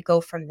be? And go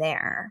from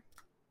there.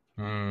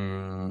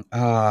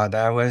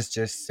 That was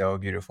just so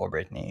beautiful,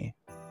 Brittany.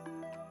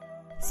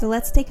 So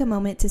let's take a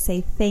moment to say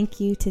thank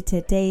you to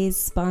today's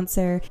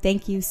sponsor.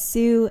 Thank you,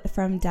 Sue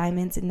from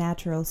Diamond's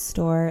Natural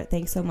Store.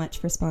 Thanks so much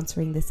for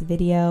sponsoring this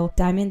video.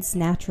 Diamond's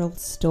Natural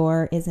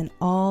Store is an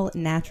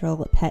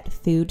all-natural pet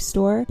food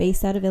store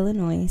based out of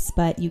Illinois,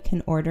 but you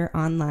can order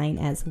online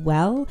as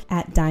well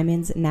at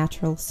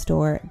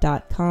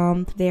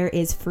diamondsnaturalstore.com. There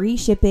is free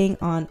shipping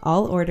on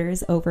all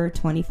orders over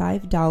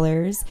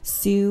 $25.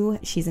 Sue,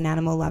 she's an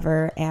animal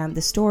lover, and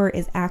the store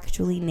is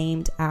actually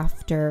named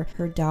after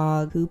her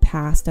dog who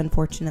passed,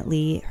 unfortunately,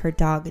 unfortunately, her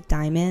dog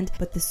Diamond,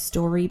 but the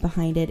story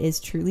behind it is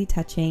truly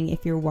touching.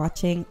 If you're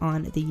watching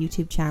on the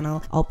YouTube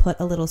channel, I'll put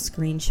a little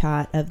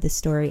screenshot of the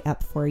story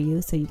up for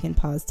you so you can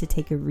pause to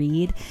take a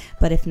read.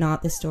 But if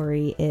not, the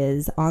story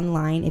is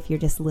online. If you're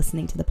just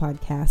listening to the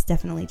podcast,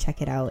 definitely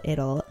check it out.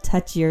 It'll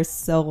touch your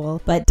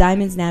soul. But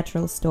Diamond's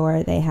Natural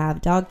Store, they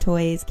have dog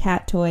toys,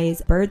 cat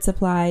toys, bird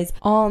supplies,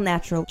 all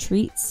natural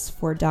treats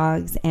for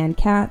dogs and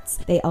cats.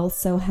 They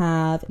also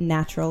have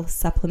natural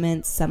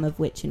supplements, some of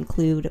which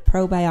include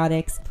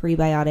probiotics,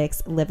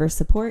 prebiotics, liver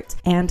support,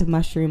 and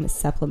mushroom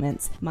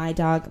supplements. My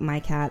dog, my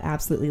cat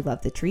absolutely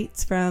love the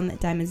treats from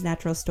Diamond's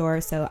Natural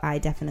Store, so I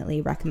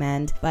definitely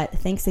recommend. But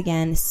thanks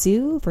again,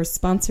 Sue, for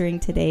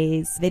sponsoring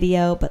today's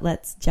video. But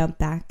let's jump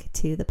back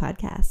to the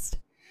podcast.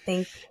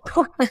 Thank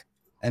you.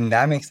 And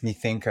that makes me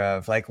think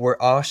of, like, we're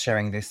all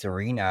sharing this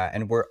arena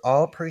and we're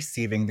all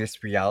perceiving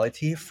this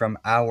reality from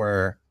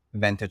our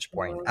vantage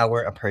point,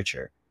 our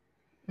aperture.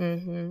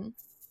 Mm-hmm.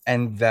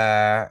 And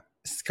the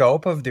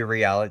scope of the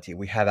reality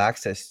we have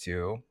access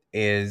to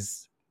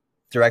is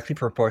directly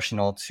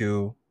proportional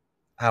to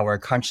our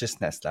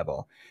consciousness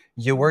level.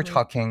 You were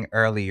talking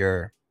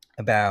earlier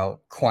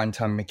about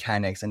quantum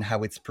mechanics and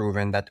how it's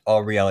proven that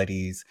all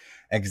realities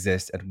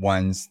exist at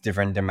once,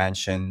 different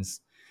dimensions.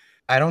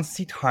 I don't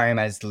see time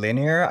as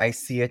linear. I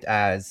see it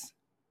as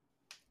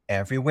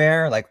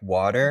everywhere, like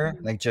water,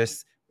 like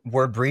just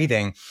we're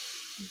breathing.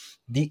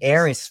 The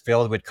air is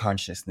filled with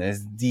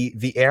consciousness.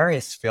 The air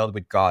is filled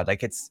with God.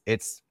 Like it's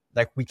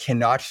like we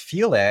cannot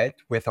feel it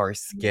with our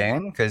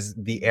skin because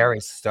the air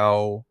is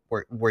so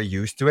we're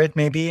used to it.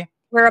 Maybe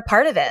We're a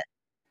part of it.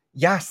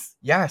 yes.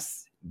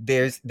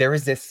 There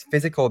is this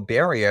physical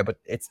barrier, but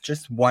it's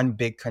just one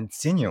big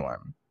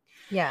continuum.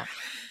 Yeah.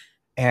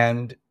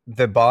 And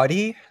the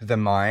body, the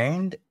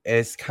mind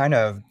is kind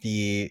of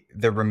the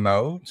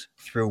remote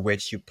through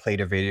which you play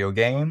the video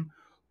game,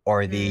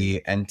 or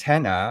the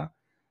antenna.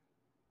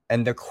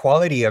 And the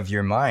quality of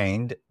your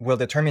mind will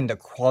determine the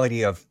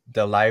quality of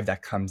the life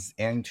that comes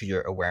into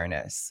your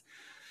awareness.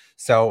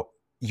 So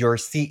your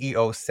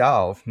CEO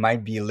self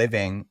might be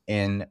living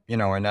in,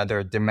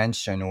 another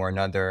dimension or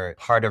another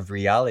part of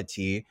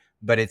reality,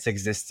 but it's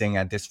existing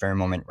at this very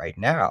moment right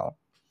now.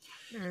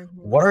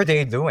 What are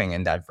they doing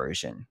in that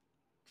version?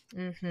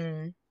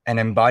 And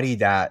embody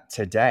that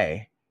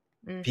today,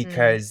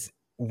 because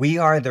we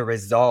are the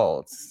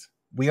results.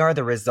 We are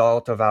the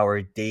result of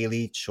our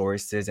daily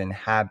choices and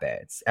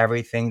habits.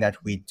 Everything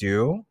that we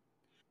do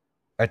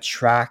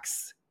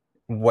attracts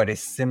what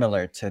is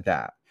similar to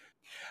that.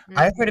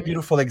 I've heard a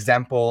beautiful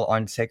example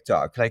on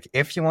TikTok. Like,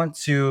 if you want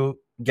to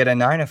get a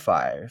 9 to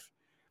 5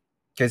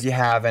 because you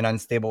have an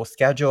unstable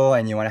schedule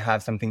and you want to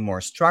have something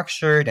more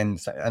structured, and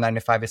a 9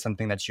 to 5 is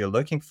something that you're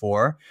looking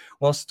for,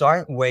 well,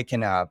 start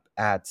waking up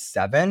at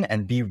 7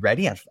 and be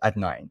ready at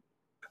 9.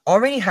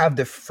 Already have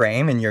the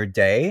frame in your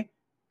day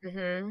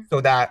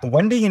so that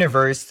when the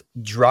universe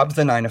drops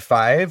the 9 to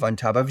 5 on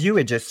top of you,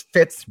 it just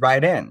fits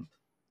right in.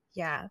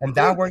 Yeah. And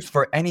that works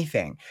for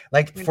anything.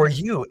 Like for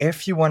you,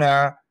 if you want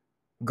to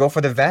go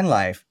for the van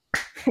life,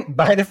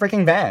 buy the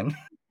freaking van.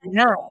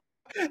 No.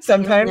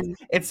 Sometimes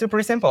it's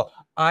super simple.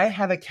 I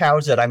have a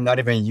couch that I'm not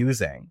even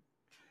using.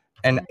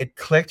 And it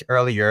clicked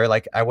earlier.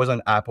 Like, I was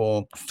on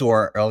Apple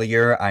Store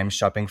earlier. I'm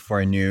shopping for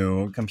a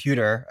new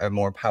computer, a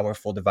more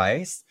powerful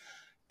device.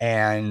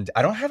 And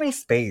I don't have any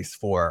space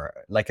for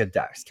like a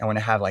desk. I want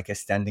to have like a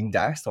standing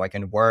desk so I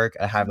can work.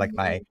 I have like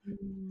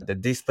the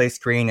display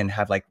screen and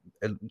have like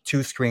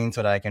 2 screens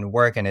so that I can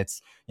work, and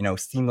it's,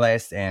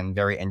 seamless and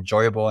very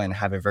enjoyable, and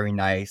have a very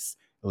nice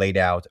laid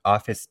out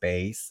office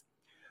space.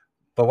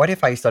 But what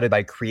if I started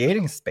by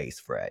creating space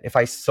for it? If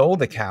I sold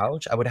the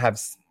couch, I would have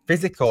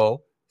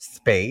physical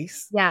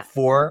space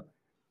for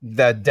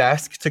the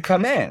desk to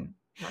come in.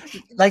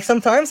 Like,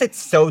 sometimes it's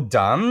so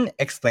dumb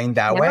explained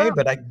that way,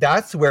 but like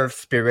that's where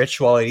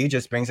spirituality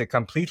just brings a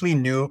completely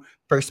new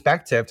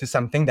perspective to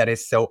something that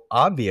is so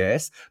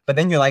obvious. But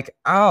then you're like,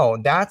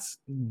 oh,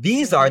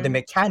 these are the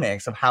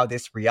mechanics of how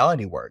this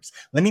reality works.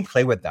 Let me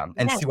play with them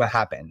and see what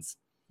happens.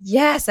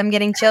 Yes, I'm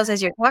getting chills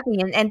as you're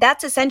talking. And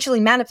that's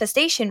essentially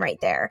manifestation right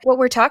there. What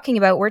we're talking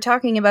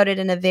about it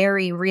in a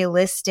very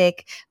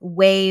realistic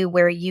way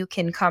where you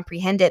can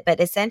comprehend it. But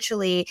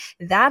essentially,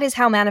 that is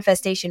how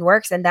manifestation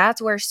works. And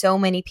that's where so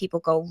many people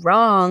go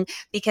wrong,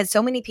 because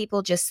so many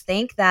people just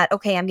think that,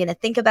 okay, I'm going to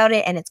think about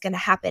it and it's going to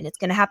happen. It's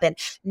going to happen.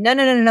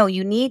 No.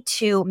 You need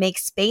to make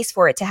space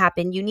for it to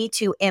happen. You need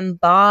to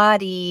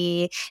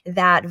embody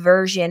that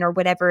version or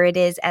whatever it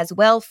is as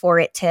well for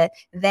it to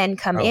then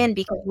come in,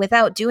 because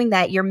without doing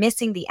that, you're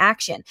missing the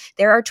action.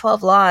 There are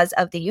 12 laws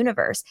of the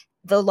universe.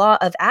 The law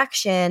of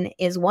action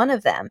is one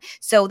of them.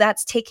 So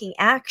that's taking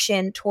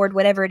action toward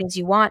whatever it is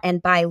you want.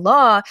 And by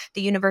law, the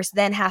universe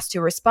then has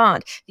to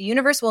respond. The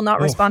universe will not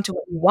respond to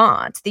what you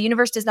want. The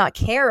universe does not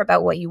care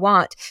about what you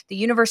want. The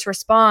universe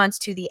responds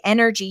to the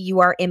energy you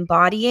are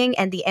embodying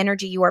and the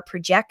energy you are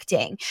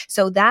projecting.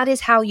 So that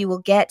is how you will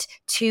get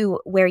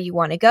to where you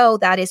want to go.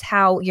 That is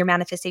how your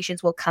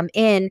manifestations will come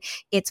in.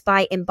 It's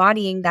by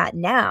embodying that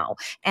now.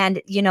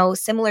 And,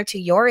 similar to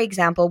your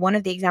example, one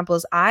of the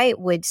examples I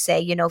would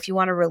say, if you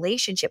want a relationship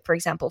relationship, for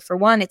example. For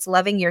one, it's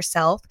loving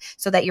yourself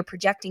so that you're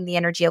projecting the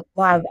energy of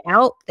love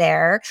out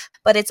there,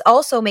 but it's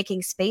also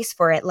making space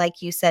for it.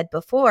 Like you said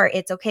before,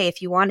 it's okay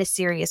if you want a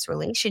serious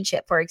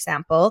relationship, for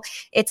example,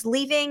 it's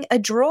leaving a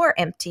drawer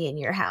empty in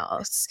your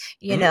house,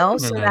 so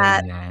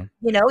that,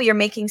 you're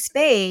making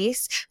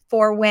space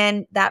for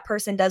when that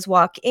person does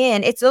walk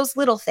in. It's those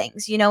little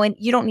things, and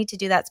you don't need to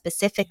do that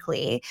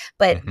specifically,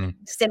 but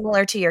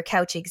similar to your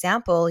couch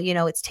example,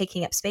 it's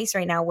taking up space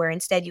right now where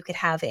instead you could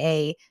have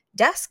a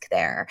desk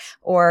there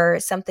or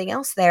something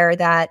else there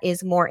that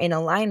is more in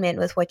alignment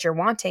with what you're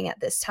wanting at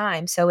this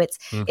time. So it's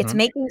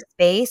making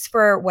space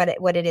for what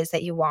it is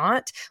that you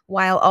want,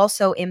 while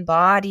also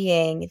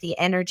embodying the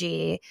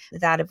energy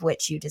that of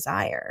which you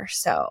desire.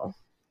 So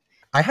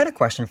I had a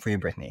question for you,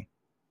 Brittany.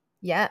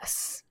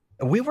 yes.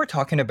 We were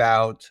talking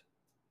about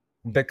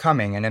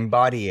becoming and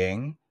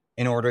embodying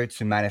in order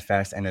to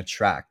manifest and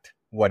attract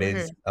what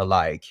is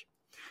alike.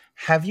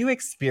 Have you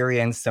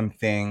experienced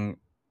something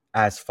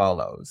as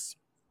follows?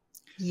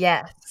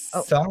 Yes.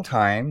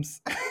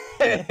 Sometimes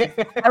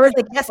I was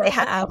like, yes, I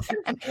have.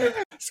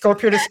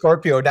 Scorpio to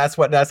Scorpio,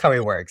 that's how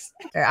it works.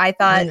 I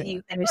thought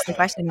you finished the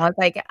question. I was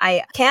like,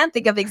 I can't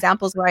think of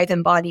examples where I've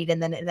embodied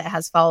and then it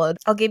has followed.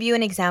 I'll give you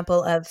an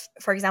example of,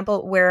 for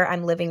example, where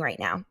I'm living right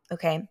now.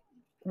 Okay.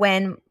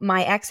 When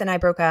my ex and I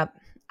broke up,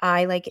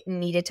 I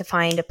needed to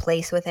find a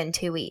place within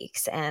 2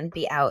 weeks and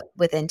be out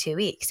within 2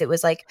 weeks. It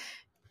was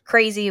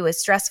crazy. It was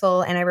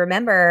stressful. And I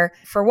remember,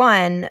 for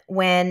one,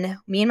 when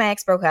me and my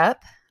ex broke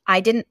up, I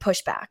didn't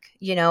push back.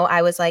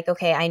 I was like,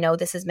 okay, I know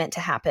this is meant to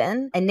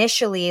happen.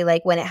 Initially,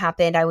 when it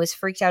happened, I was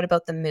freaked out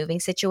about the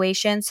moving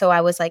situation. So I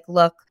was like,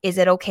 look, is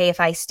it okay if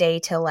I stay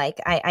till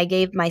I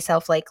gave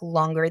myself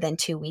longer than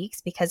 2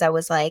 weeks, because I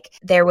was like,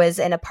 there was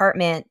an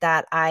apartment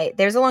that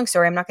there's a long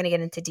story. I'm not going to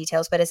get into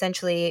details, but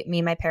essentially me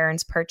and my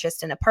parents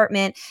purchased an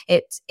apartment.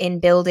 It's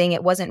in building.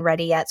 It wasn't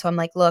ready yet. So I'm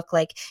like, look,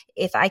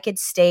 if I could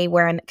stay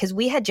where I'm, because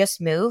we had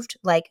just moved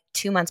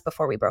 2 months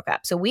before we broke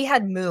up. So we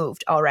had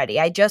moved already.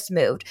 I just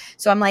moved.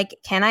 So I'm like,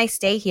 can I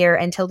stay here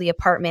until the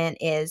apartment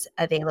is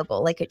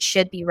available? It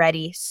should be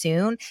ready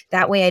soon.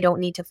 That way I don't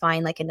need to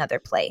find another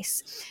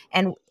place.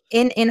 And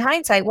in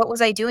hindsight, what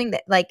was I doing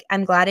that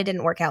I'm glad it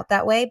didn't work out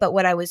that way. But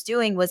what I was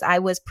doing was I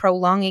was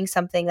prolonging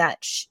something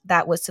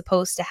that was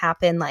supposed to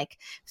happen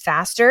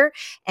faster.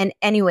 And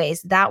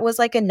anyways, that was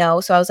a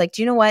no. So I was like,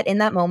 do you know what? In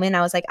that moment,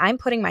 I was like, I'm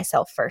putting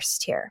myself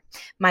first here.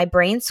 My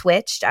brain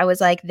switched. I was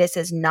like, this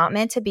is not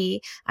meant to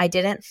be. I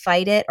didn't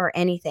fight it or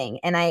anything.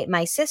 And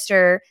my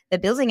sister, the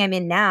building I'm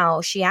in now,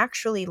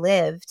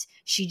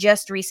 she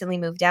just recently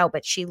moved out,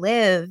 but she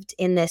lived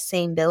in this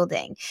same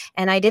building.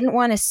 And I didn't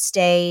want to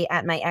stay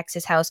at my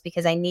ex's house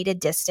because I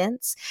needed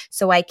distance.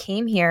 So I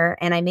came here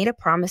and I made a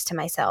promise to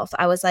myself.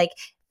 I was like,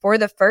 for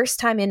the first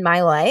time in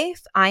my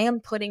life, I am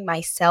putting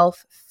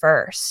myself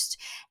first.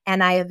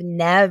 And I have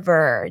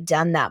never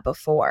done that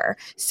before.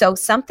 So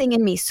something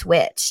in me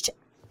switched.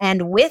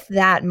 And with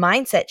that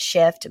mindset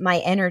shift, my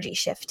energy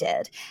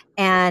shifted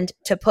and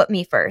to put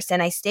me first.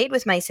 And I stayed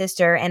with my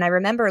sister. And I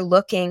remember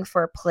looking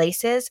for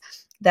places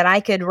that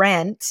I could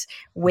rent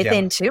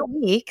within 2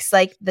 weeks.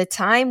 The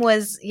time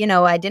was,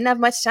 I didn't have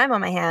much time on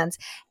my hands.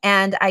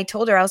 And I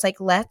told her, I was like,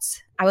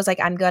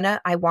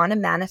 I want to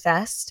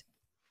manifest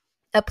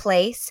a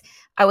place.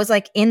 I was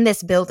like, in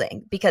this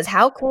building, because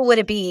how cool would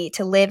it be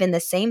to live in the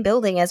same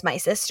building as my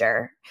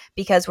sister,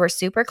 because we're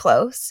super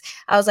close.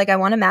 I was like, I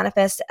want to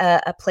manifest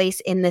a place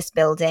in this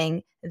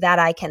building that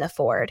I can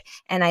afford.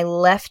 And I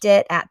left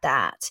it at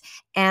that.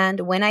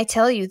 And when I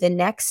tell you, the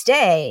next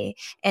day,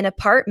 an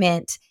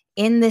apartment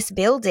in this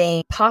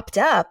building popped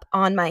up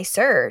on my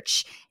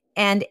search,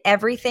 and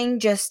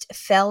everything just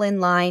fell in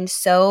line.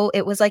 So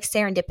it was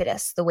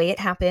serendipitous the way it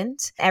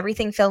happened.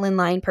 Everything fell in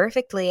line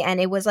perfectly.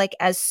 And it was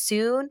as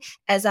soon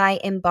as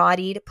I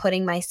embodied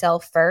putting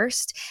myself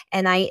first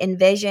and I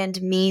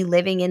envisioned me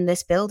living in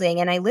this building,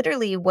 and I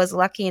literally was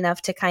lucky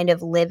enough to kind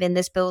of live in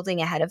this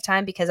building ahead of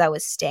time because I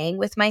was staying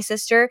with my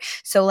sister.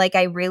 So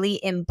I really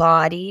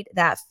embodied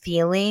that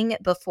feeling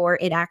before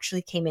it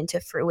actually came into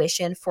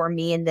fruition for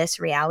me in this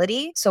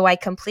reality. So I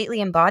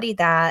completely embodied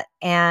that.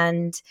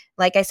 And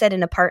like I said,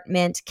 an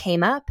apartment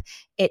came up.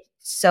 It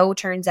so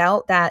turns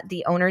out that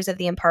the owners of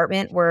the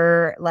apartment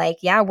were like,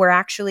 yeah, we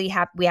actually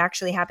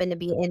happen to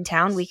be in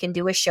town. We can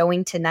do a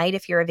showing tonight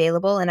if you're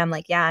available. And I'm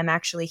like, yeah, I'm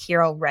actually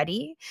here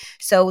already.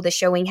 So the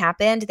showing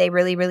happened. They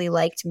really, really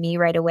liked me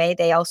right away.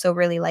 They also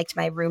really liked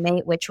my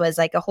roommate, which was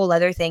a whole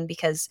other thing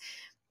because,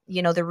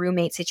 the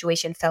roommate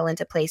situation fell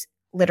into place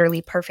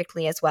literally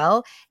perfectly as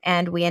well.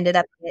 And we ended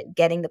up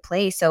getting the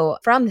place. So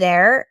from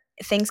there,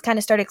 things kind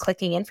of started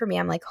clicking in for me.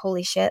 I'm like,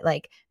 holy shit,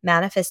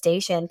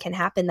 manifestation can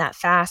happen that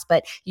fast,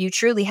 but you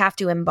truly have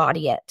to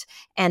embody it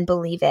and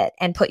believe it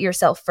and put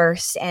yourself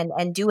first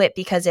and do it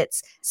because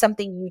it's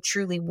something you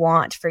truly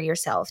want for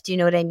yourself. Do you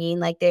know what I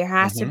mean? There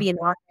has to be an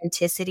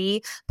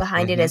authenticity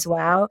behind it as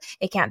well.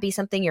 It can't be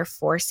something you're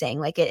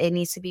forcing. It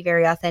needs to be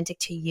very authentic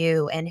to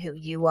you and who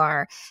you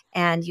are.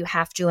 And you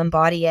have to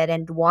embody it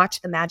and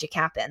watch the magic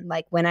happen.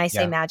 When I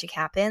say magic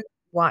happen,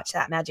 watch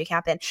that magic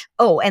happen.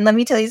 Oh, and let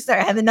me tell you,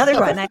 sorry, I have another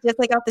one. I just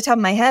like off the top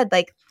of my head,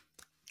 like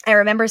I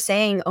remember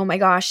saying, oh my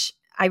gosh,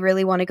 I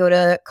really want to go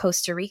to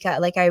Costa Rica.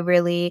 Like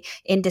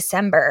in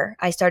December,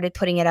 I started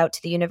putting it out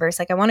to the universe.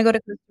 Like I want to go to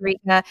Costa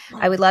Rica.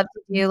 I would love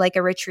to do like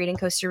a retreat in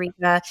Costa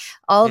Rica.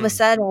 All of a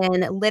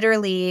sudden,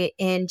 literally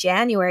in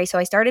January. So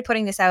I started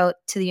putting this out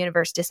to the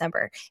universe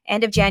December.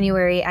 End of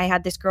January, I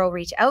had this girl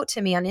reach out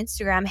to me on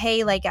Instagram.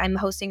 Hey, like I'm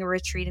hosting a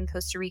retreat in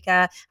Costa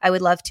Rica. I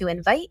would love to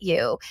invite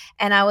you.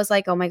 And I was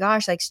like, oh my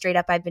gosh, like straight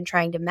up, I've been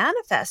trying to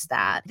manifest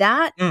that.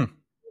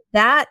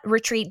 That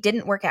retreat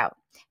didn't work out.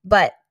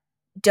 But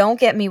don't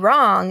get me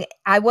wrong,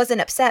 I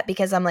wasn't upset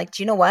because I'm like,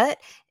 do you know what?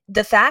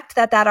 The fact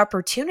that that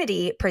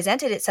opportunity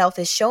presented itself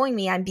is showing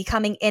me I'm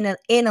becoming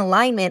in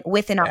alignment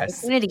with an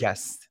opportunity.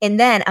 Yes. And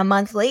then a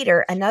month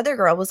later, another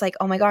girl was like,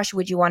 oh my gosh,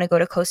 would you want to go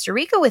to Costa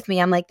Rica with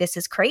me? I'm like, this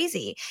is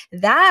crazy.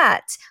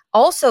 That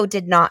also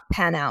did not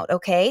pan out.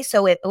 Okay.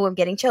 So I'm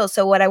getting chills.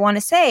 So what I want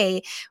to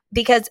say,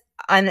 because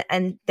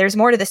and there's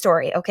more to the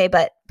story. Okay.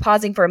 But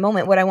pausing for a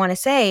moment, what I want to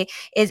say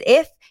is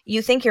if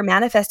you think you're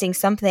manifesting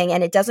something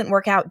and it doesn't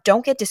work out,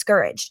 don't get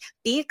discouraged.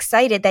 Be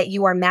excited that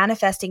you are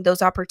manifesting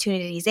those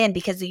opportunities in,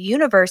 because the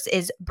universe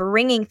is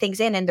bringing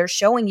things in and they're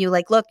showing you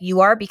like, look, you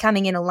are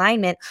becoming in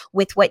alignment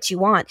with what you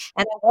want.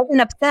 And I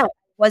wasn't upset.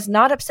 Was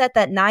not upset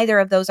that neither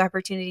of those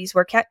opportunities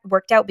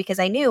worked out, because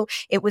I knew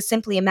it was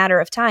simply a matter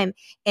of time.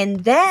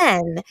 And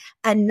then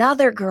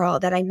another girl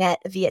that I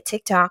met via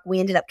TikTok, we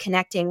ended up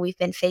connecting. We've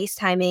been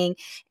FaceTiming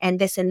and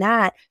this and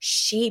that.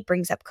 She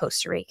brings up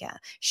Costa Rica.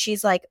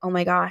 She's like, oh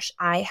my gosh,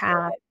 I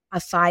have a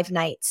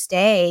 5-night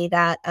stay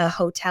that a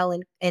hotel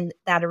in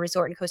that a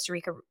resort in Costa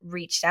Rica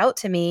reached out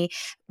to me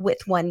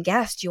with one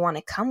guest. You want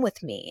to come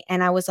with me?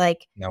 And I was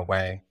like, no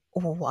way.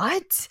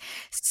 What?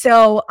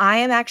 So I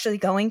am actually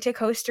going to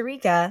Costa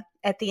Rica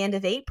at the end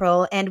of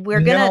April, and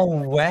No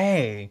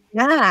way.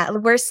 Yeah,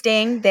 we're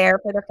staying there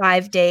for the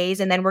 5 days,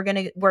 and then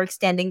we're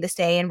extending the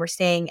stay, and we're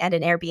staying at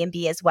an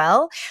Airbnb as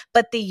well.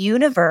 But the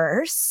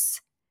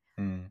universe,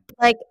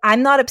 like,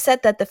 I'm not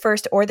upset that the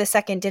first or the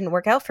second didn't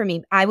work out for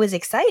me. I was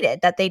excited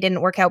that they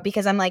didn't work out,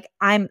 because I'm like,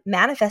 I'm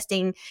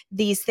manifesting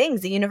these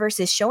things. The universe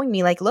is showing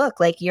me like,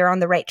 look, like you're on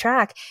the right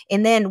track.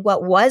 And then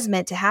what was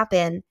meant to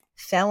happen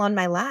fell on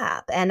my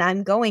lap, and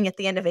I'm going at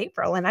the end of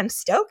April, and I'm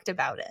stoked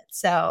about it.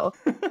 So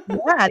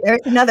yeah,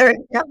 there's another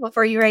example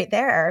for you right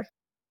there.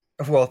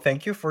 Well,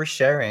 thank you for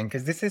sharing,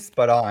 because this is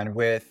spot on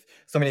with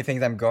so many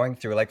things I'm going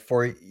through. Like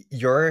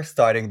you're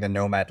starting the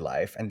nomad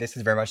life, and this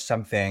is very much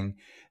something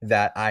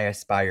that I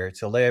aspire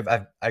to live.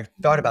 I've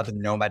thought about the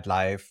nomad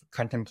life,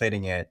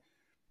 contemplating it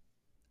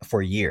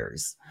for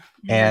years.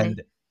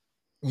 And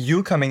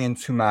you coming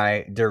into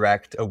my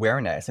direct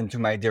awareness, into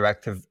my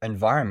directive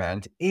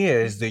environment,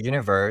 is the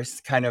universe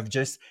kind of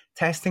just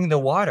testing the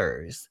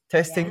waters,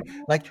 testing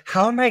like,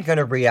 how am I going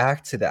to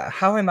react to that?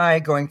 How am I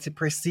going to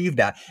perceive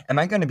that? Am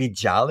I going to be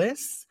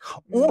jealous,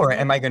 or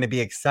am I going to be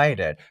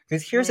excited?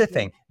 Because here's the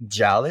thing,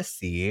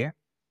 jealousy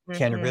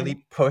can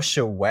really push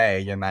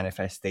away your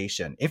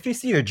manifestation. If you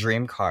see your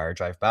dream car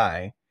drive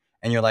by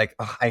and you're like,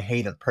 oh, I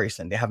hate that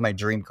person, they have my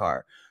dream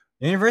car,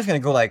 the universe is going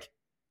to go like,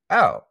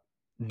 oh,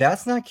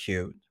 that's not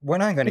cute. We're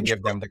not going to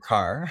give them the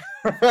car.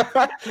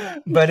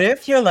 But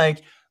if you're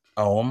like,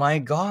 oh my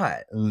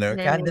God, look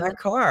at that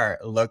car,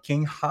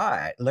 looking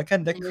hot. Look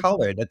at the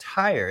color, the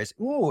tires.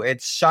 Ooh,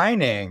 it's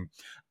shining.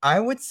 I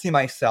would see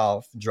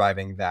myself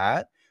driving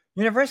that.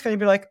 Universe going to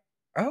be like,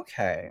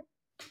 okay,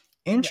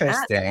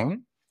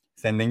 interesting.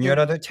 Sending you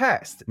another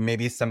test.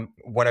 Maybe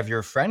one of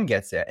your friend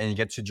gets it and you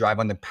get to drive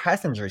on the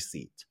passenger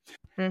seat.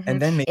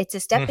 And then it's a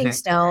stepping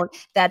stone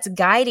that's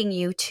guiding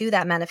you to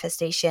that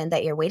manifestation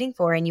that you're waiting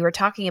for. And you were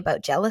talking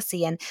about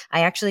jealousy, and I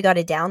actually got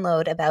a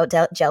download about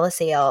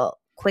jealousy. I'll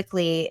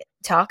quickly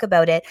talk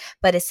about it,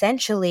 but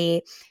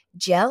essentially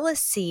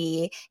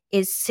jealousy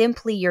is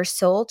simply your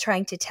soul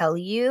trying to tell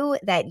you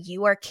that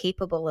you are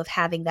capable of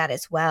having that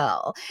as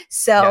well.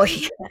 So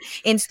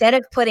instead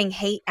of putting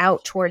hate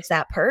out towards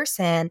that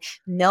person,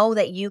 know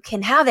that you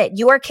can have it.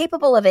 You are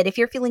capable of it. If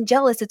you're feeling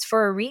jealous, it's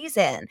for a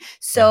reason.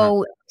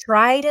 So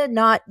try to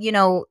not,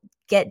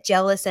 get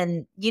jealous,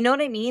 and you know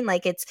what I mean?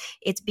 Like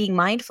it's being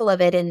mindful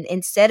of it. And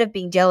instead of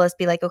being jealous,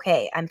 be like,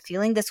 okay, I'm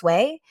feeling this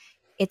way.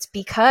 It's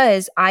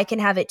because I can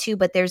have it too,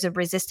 but there's a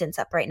resistance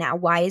up right now.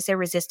 Why is there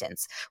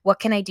resistance? What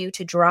can I do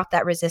to drop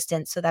that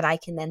resistance so that I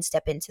can then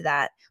step into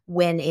that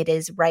when it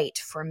is right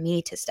for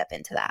me to step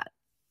into that?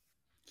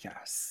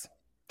 Yes.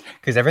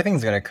 Because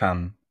everything's going to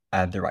come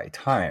at the right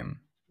time.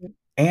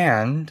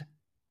 And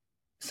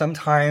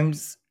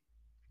sometimes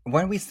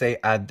when we say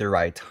at the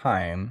right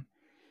time,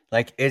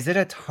 like, is it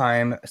a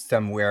time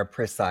somewhere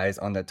precise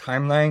on the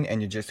timeline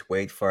and you just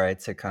wait for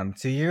it to come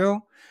to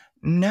you?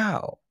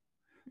 No.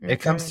 It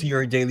comes to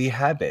your daily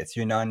habits,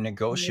 your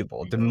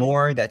non-negotiable. The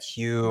more that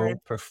you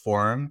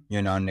perform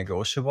your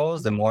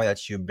non-negotiables, the more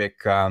that you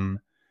become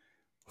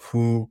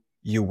who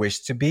you wish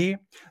to be,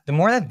 the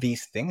more that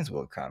these things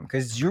will come,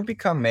 because you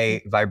become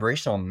a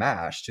vibrational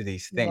match to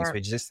these things, Yeah.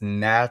 which is just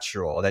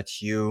natural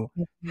that you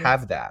Mhm.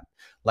 have that.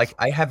 Like,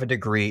 I have a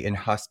degree in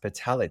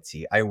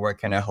hospitality. I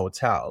work in a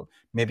hotel.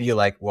 Maybe you're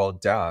like, well,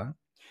 duh.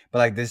 But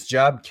like, this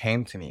job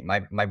came to me.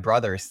 My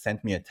brother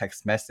sent me a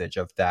text message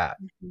of that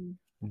Mhm.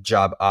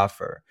 job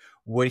offer.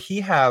 Would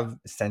he have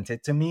sent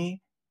it to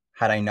me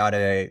had I not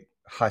a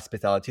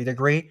hospitality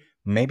degree?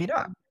 Maybe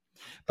not.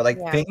 But like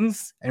Yeah.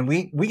 things, and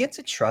we get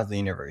to trust the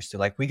universe too.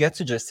 Like, we get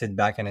to just sit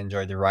back and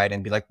enjoy the ride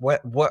and be like,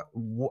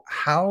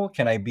 how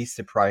can I be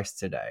surprised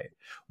today?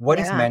 What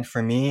is Yeah. meant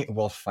for me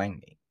will find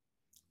me.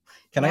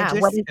 Can I Yeah.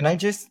 What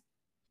just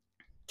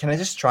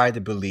is? try to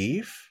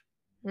believe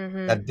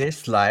Mhm. that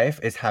this life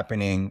is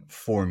happening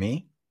for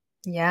me?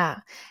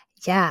 Yeah.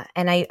 Yeah.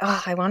 And I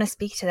want to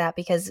speak to that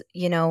because,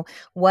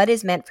 what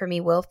is meant for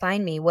me will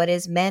find me. What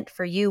is meant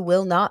for you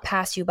will not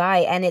pass you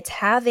by. And it's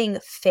having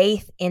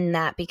faith in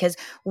that because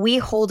we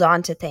hold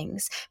on to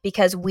things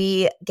because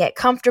we get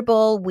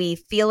comfortable. We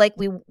feel like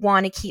we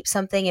want to keep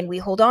something and we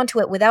hold on to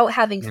it without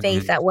having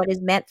faith Mhm. that what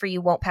is meant for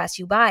you won't pass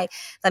you by.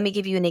 Let me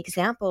give you an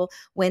example.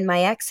 When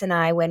my ex and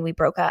I, when we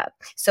broke up.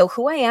 So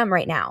who I am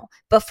right now,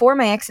 before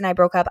my ex and I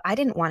broke up, I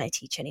didn't want to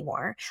teach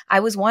anymore.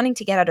 I was wanting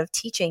to get out of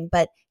teaching,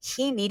 but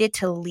he needed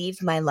to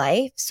leave my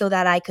life so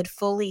that I could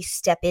fully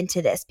step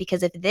into this.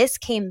 Because if this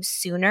came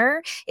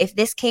sooner, if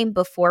this came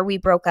before we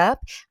broke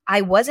up,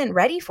 I wasn't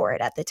ready for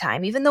it at the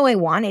time. Even though I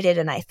wanted it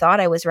and I thought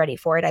I was ready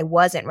for it, I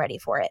wasn't ready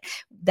for it.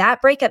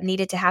 That breakup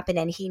needed to happen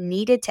and he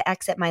needed to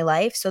exit my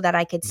life so that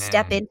I could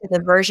step Mhm. into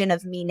the version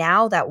of me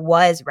now that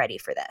was ready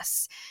for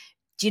this.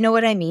 Do you know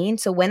what I mean?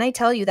 So when I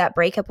tell you that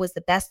breakup was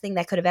the best thing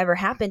that could have ever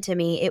happened to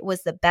me, it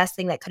was the best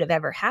thing that could have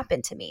ever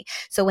happened to me.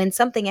 So when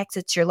something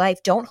exits your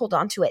life, don't hold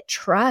on to it.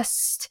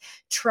 Trust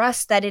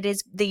that it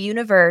is the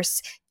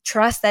universe.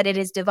 Trust that it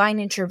is divine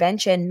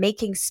intervention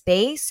making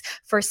space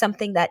for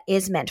something that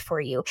is meant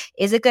for you.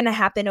 Is it going to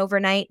happen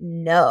overnight?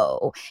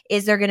 No.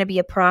 Is there going to be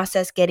a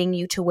process getting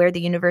you to where the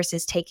universe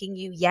is taking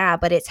you? Yeah,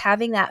 but it's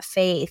having that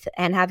faith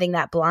and having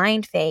that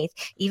blind faith,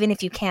 even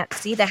if you can't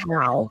see the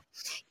how,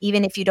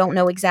 even if you don't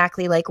know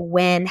exactly like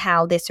when,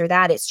 how, this or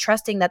that. It's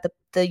trusting that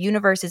the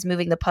universe is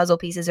moving the puzzle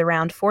pieces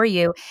around for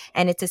you.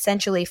 And it's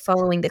essentially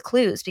following the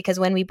clues. Because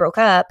when we broke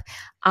up,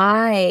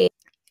 I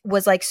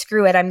was like,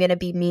 screw it, I'm going to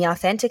be me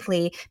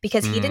authentically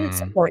because he didn't Mm.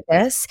 support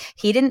this.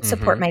 He didn't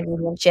support Mhm. my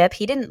mediumship.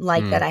 He didn't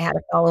like that Mm. I had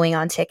a following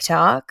on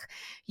TikTok,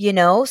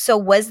 So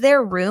was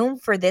there room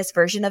for this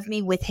version of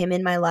me with him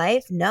in my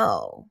life?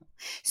 No.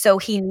 So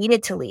he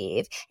needed to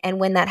leave. And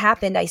when that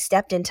happened, I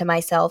stepped into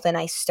myself and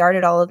I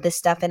started all of this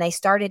stuff and I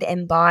started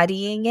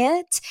embodying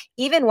it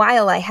even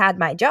while I had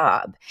my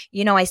job.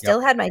 I Yep.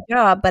 still had my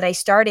job, but I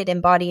started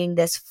embodying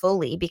this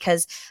fully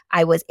because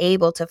I was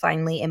able to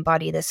finally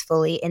embody this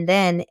fully. And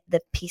then the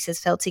pieces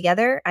fell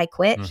together. I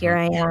quit. Here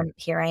Mhm. I am.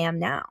 Here I am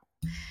now.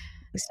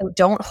 So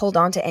don't hold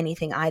on to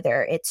anything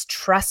either. It's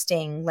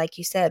trusting, like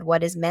you said,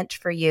 what is meant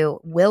for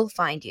you will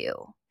find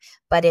you.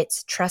 But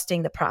it's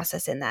trusting the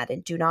process in that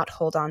and do not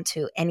hold on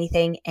to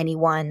anything,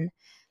 anyone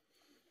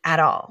at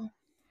all.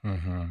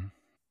 Mhm.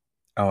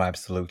 Oh,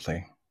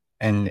 absolutely.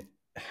 And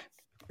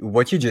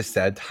what you just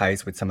said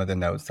ties with some of the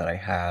notes that I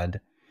had.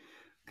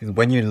 Because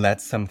when you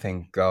let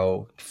something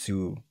go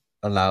to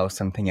allow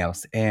something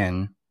else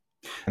in,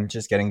 I'm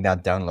just getting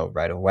that download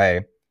right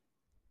away.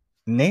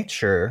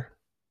 Nature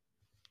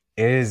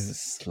is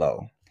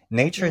slow.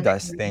 Nature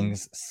does Mhm.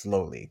 things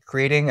slowly.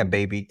 Creating a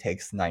baby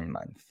takes 9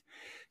 months.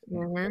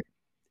 Mhm.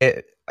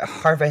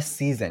 Harvest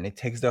season, it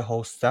takes the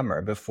whole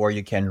summer before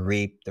you can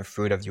reap the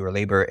fruit of your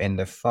labor in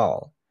the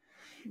fall.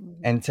 Mhm.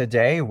 And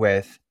today,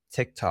 with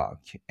TikTok,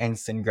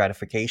 instant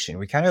gratification,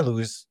 we kind of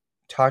lose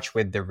touch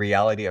with the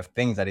reality of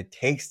things, that it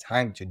takes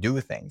time to do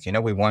things.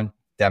 We want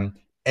them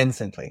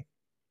instantly.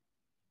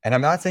 And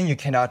I'm not saying you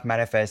cannot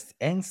manifest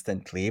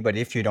instantly, but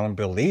if you don't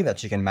believe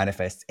that you can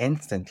manifest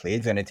instantly,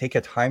 it's going to take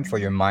a time for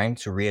your mind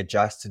to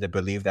readjust to the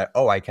belief that,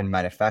 oh, I can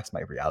manifest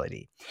my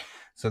reality.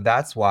 So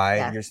that's why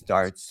Yeah. you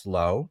start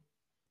slow.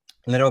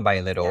 Little by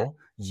Yeah. little,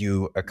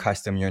 you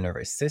accustom your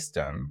nervous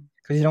system,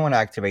 because you don't want to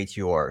activate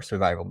your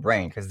survival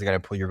brain, because they're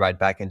going to pull you right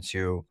back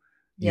into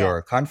Yeah.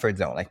 your comfort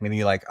zone. Like, maybe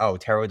you're like, oh,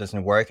 tarot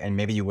doesn't work, and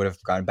maybe you would have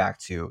gone back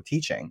to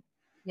teaching.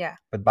 Yeah.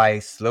 But by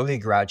slowly,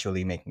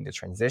 gradually making the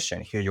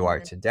transition, here you are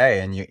Mhm. today,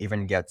 and you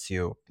even get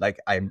to, like,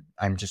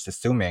 I'm just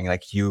assuming,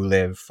 like, you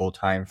live full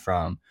time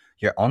from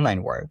your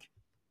online work.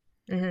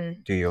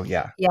 Mhm. Do you?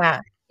 Yeah.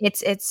 Yeah.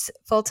 It's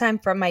full-time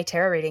from my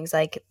tarot readings,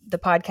 like the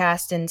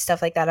podcast and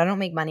stuff like that. I don't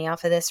make money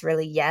off of this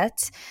really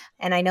yet.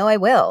 And I know I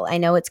will. I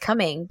know it's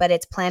coming, but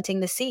it's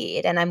planting the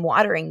seed and I'm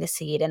watering the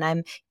seed and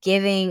I'm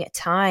giving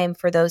time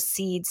for those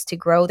seeds to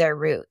grow their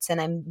roots. And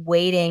I'm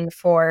waiting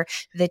for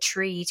the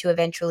tree to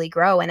eventually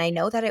grow. And I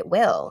know that it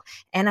will.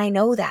 And I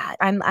know that.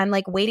 I'm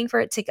like waiting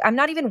for it to I'm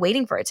not even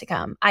waiting for it to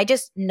come. I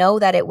just know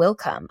that it will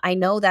come. I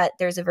know that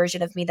there's a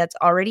version of me that's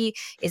already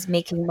is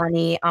making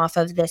money off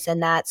of this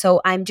and that.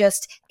 So I'm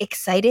just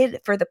excited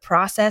excited for the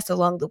process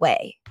along the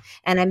way.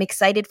 And I'm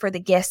excited for the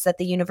gifts that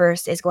the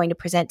universe is going to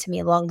present to me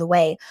along the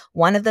way.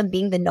 One of them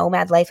being the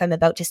nomad life I'm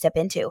about to step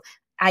into.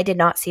 I did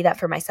not see that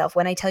for myself.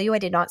 When I tell you I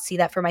did not see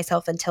that for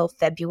myself until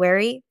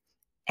February,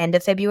 end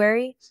of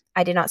February,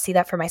 I did not see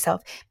that for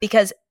myself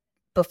because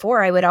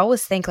before I would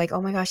always think like,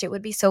 oh my gosh, it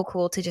would be so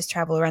cool to just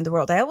travel around the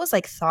world. I always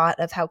like thought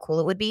of how cool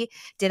it would be.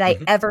 Did I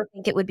Mhm. ever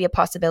think it would be a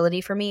possibility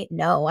for me?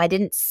 No, I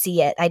didn't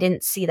see it. I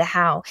didn't see the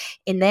how.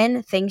 And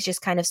then things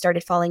just kind of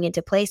started falling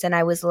into place and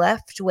I was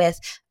left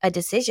with a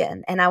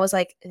decision. And I was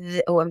like,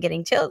 oh, I'm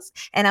getting chills.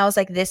 And I was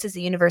like, this is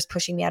the universe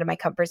pushing me out of my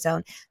comfort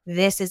zone.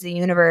 This is the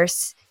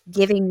universe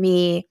giving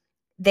me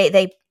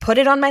they put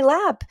it on my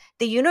lap.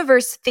 The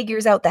universe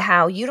figures out the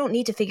how. You don't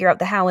need to figure out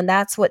the how. And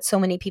that's what so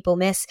many people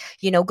miss.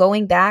 You know,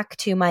 going back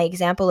to my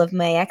example of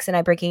my ex and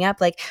I breaking up,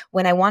 like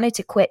when I wanted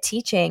to quit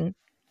teaching,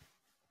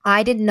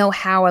 I didn't know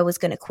how I was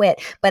going to quit,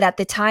 but at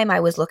the time I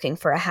was looking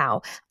for a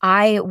how.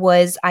 I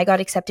got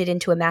accepted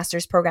into a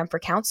master's program for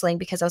counseling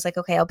because I was like,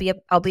 okay,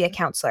 I'll be a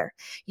counselor,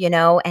 you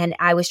know, and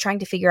I was trying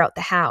to figure out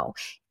the how.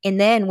 And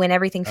then when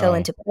everything fell Oh.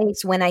 into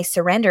place, when I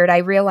surrendered, I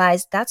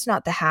realized that's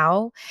not the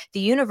how.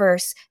 The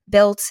universe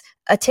built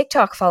a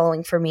TikTok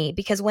following for me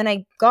because when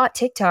I got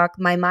TikTok,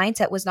 my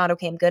mindset was not,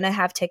 okay, I'm going to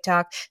have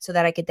TikTok so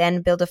that I could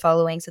then build a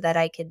following, so that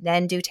I could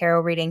then do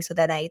tarot reading, so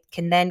that I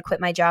can then quit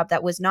my job.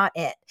 That was not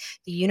it.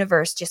 The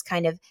universe just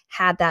kind of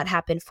had that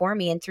happen for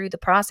me. And through the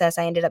process,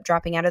 I ended up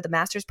dropping out of the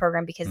master's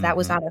program because that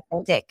was not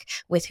authentic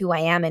with who I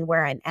am and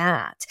where I'm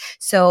at.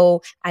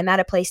 So I'm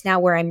at a place now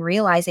where I'm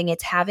realizing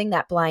it's having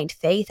that blind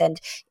faith and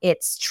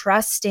it's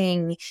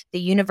trusting the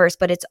universe,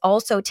 but it's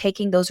also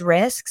taking those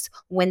risks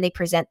when they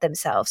present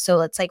themselves.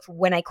 So it's like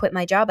when I quit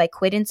my job, I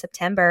quit in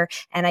September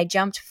and I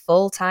jumped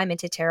full time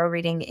into tarot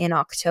reading in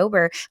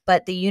October.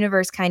 But the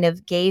universe kind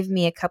of gave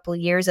me a couple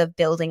years of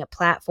building a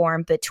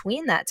platform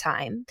between that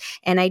time.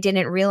 And I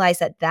didn't realize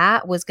that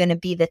that was going to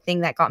be the thing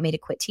that got me to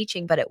quit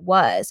teaching, but it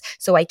was.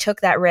 So I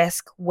took that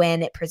risk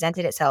when it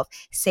presented itself.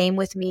 Same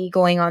with me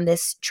going on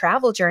this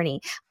travel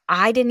journey.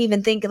 I didn't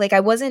even think like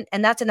I wasn't,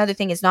 and that's another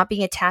thing is not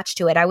being attached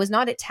to it. I was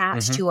not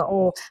attached to,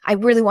 oh, I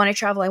really want to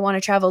travel. I want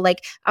to travel.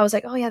 Like I was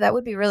like, oh yeah, that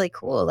would be really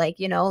cool. Like,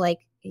 you know, like,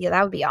 yeah,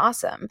 that would be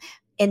awesome.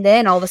 And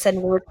then all of a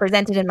sudden we were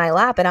presented in my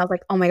lap and I was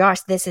like, oh my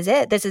gosh, this is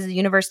it. This is the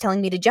universe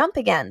telling me to jump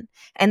again.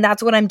 And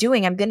that's what I'm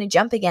doing. I'm going to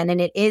jump again. And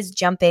it is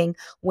jumping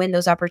when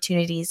those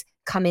opportunities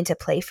come into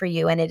play for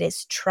you. And it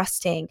is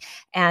trusting.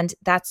 And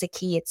that's the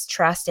key. It's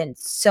trust. And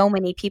so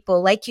many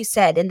people, like you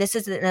said, and this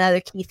is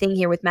another key thing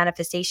here with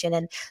manifestation.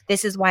 And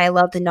this is why I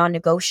love the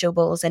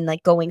non-negotiables and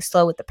like going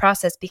slow with the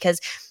process,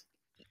 because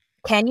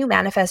can you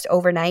manifest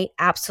overnight?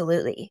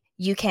 Absolutely.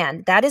 You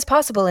can. That is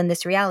possible in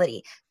this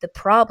reality. The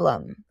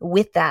problem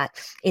with that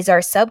is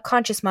our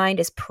subconscious mind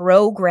is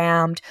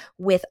programmed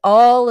with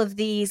all of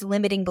these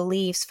limiting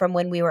beliefs from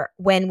when we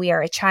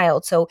are a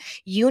child. So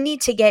you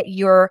need to get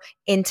your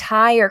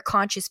entire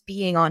conscious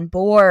being on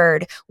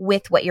board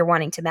with what you're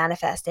wanting to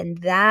manifest. And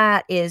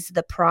that is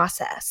the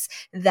process.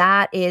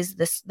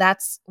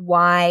 That's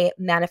why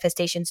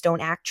manifestations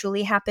don't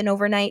actually happen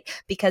overnight,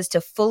 because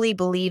to fully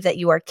believe that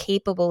you are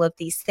capable of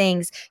these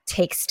things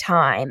takes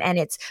time, and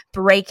it's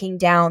breaking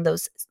down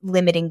those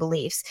limiting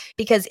beliefs,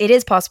 because it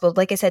is possible,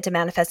 like I said, to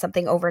manifest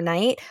something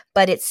overnight,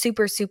 but it's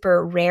super,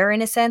 super rare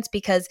in a sense.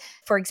 Because,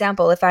 for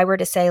example, if I were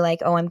to say like,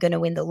 oh, I'm going to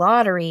win the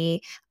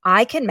lottery,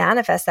 I can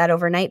manifest that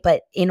overnight.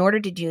 But in order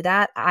to do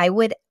that,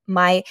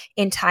 my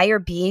entire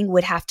being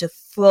would have to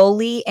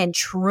fully and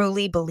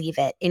truly believe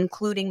it,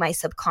 including my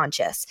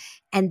subconscious.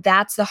 And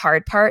that's the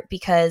hard part,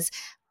 because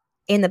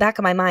in the back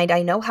of my mind,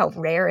 I know how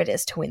rare it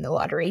is to win the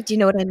lottery. Do you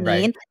know what I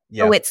Right. mean?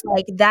 Yeah. So it's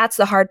like, that's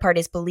the hard part,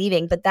 is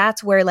believing. But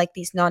that's where like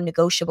these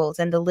non-negotiables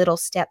and the little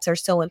steps are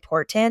so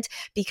important,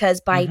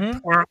 because by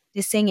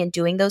practicing and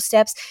doing those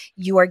steps,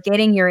 you are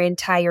getting your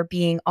entire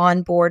being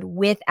on board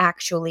with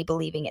actually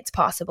believing it's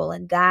possible.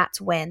 And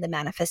that's when the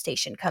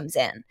manifestation comes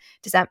in.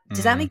 Does that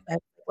make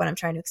sense, what I'm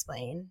trying to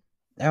explain?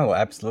 Oh,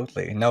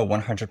 absolutely. No,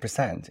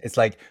 100%. It's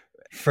like,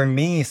 for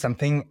me,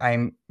 something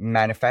I'm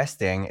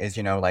manifesting is,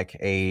 like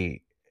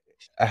a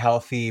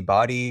healthy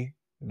body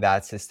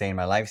that sustain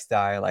my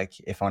lifestyle. Like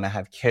if I want to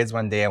have kids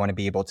one day, I want to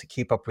be able to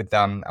keep up with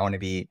them. I want to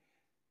be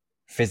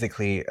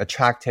physically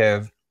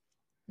attractive.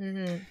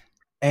 Mm-hmm.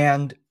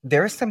 And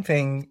there's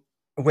something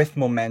with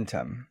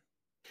momentum.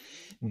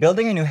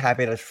 Building a new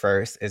habit at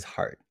first is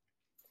hard.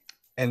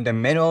 In the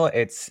middle,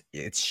 it's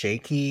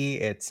shaky,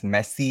 it's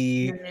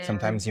messy. Yeah.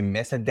 Sometimes you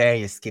miss a day,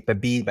 you skip a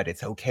beat, but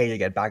it's okay. You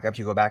get back up,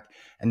 you go back.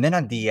 And then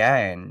at the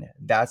end,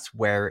 that's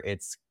where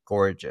it's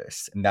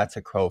gorgeous. And that's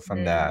a quote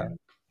from the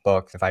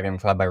book, The 5 AM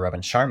Club by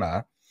Robin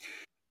Sharma.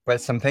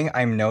 But something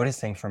I'm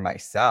noticing for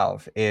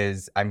myself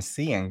is I'm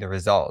seeing the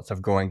results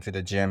of going to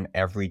the gym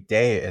every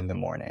day in the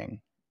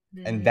morning.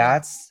 And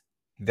that's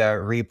the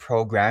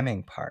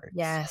reprogramming part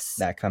Yes.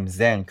 that comes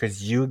in,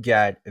 because you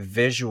get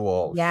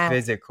visual, Yes.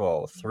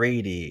 physical,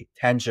 3D,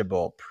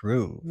 tangible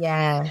proof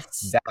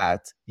Yes.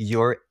 that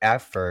your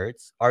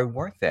efforts are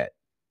worth it.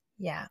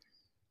 Yeah.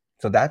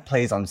 So that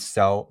plays on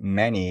so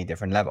many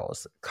different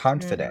levels.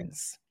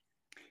 Confidence.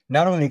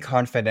 not only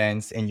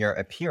confidence in your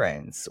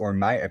appearance or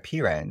my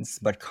appearance,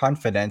 but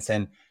confidence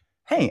in,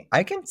 hey,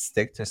 I can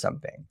stick to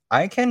something.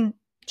 I can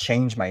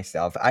change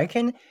myself. I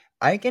can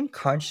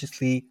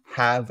consciously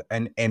have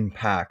an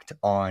impact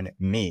on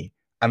me.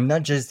 I'm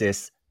not just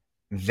this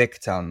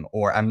victim,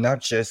 or I'm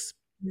not just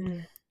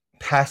Mm.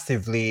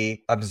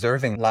 passively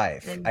observing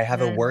life. I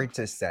have a Mhm. word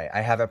to say.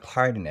 I have a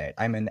part in it.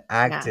 I'm an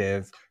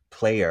active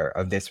player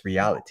of this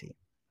reality.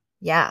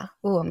 Yeah.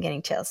 Ooh, I'm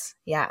getting chills.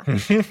 Yeah.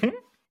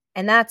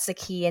 And that's the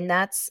key. And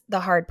that's the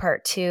hard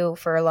part too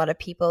for a lot of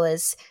people,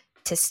 is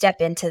to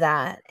step into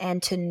that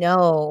and to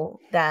know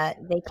that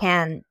they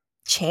can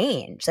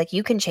change. Like,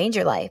 you can change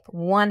your life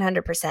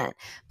 100%,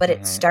 but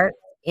it Mhm. starts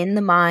in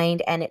the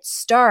mind, and it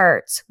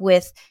starts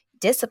with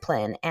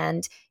discipline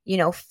and,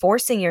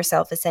 forcing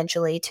yourself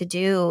essentially to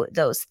do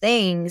those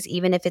things,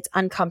 even if it's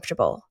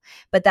uncomfortable.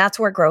 But that's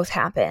where growth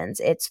happens.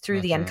 It's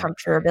through the Mhm.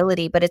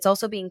 uncomfortability, but it's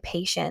also being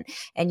patient.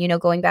 And,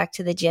 going back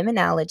to the gym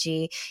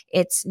analogy,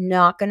 it's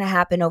not going to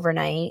happen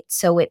overnight.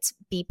 So it's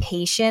be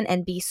patient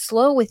and be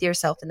slow with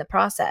yourself in the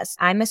process.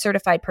 I'm a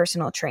certified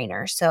personal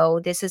trainer. So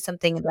this is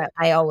something that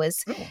I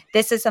always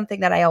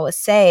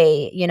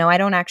say. I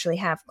don't actually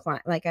have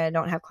I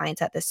don't have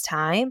clients at this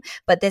time,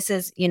 but this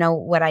is,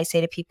 what I say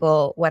to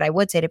people, what I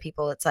would say to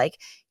people. It's like,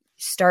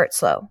 start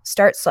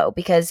slow,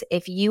 because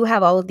if you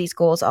have all of these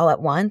goals all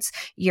at once,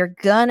 you're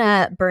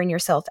gonna burn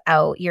yourself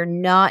out.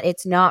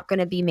 It's not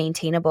gonna be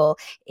maintainable.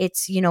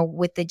 It's,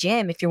 with the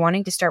gym, if you're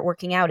wanting to start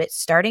working out, it's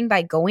starting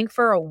by going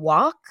for a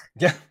walk,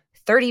 Yeah.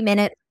 30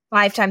 minutes,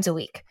 5 times a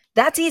week.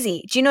 That's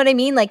easy. Do you know what I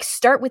mean? Like,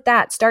 start with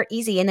that, start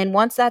easy. And then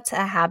once that's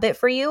a habit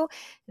for you,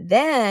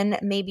 then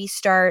maybe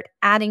start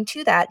adding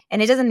to that.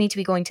 And it doesn't need to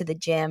be going to the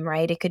gym,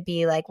 right? It could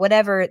be like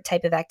whatever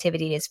type of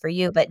activity it is for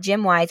you. But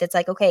gym wise, it's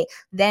like, okay,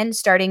 then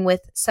starting with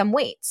some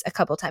weights a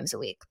couple times a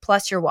week,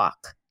 plus your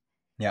walk.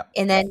 Yeah.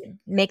 And then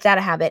make that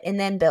a habit, and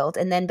then build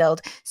and then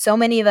build. So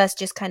many of us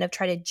just kind of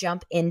try to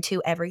jump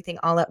into everything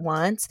all at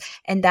once.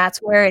 And that's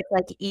where it's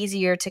like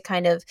easier to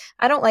kind of,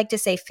 I don't like to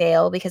say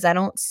fail, because I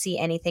don't see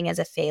anything as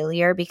a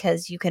failure,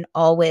 because you can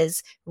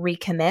always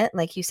recommit,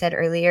 like you said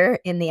earlier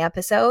in the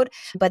episode.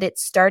 But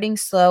it's starting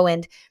slow,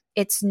 and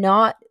it's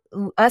not,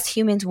 us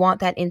humans want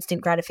that instant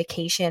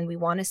gratification. We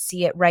want to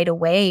see it right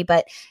away.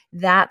 But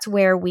that's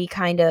where we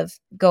kind of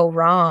go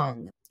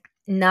wrong.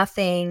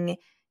 Nothing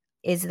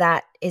is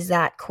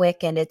that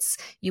quick, and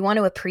you want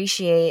to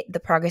appreciate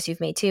the progress you've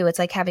made too. It's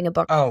like having a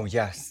box. Oh,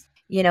 yes.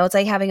 It's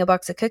like having a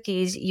box of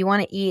cookies. You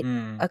want to eat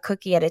Mm. a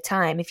cookie at a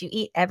time. If you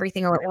eat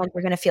everything all at once,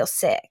 you're going to feel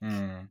sick.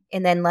 Mm.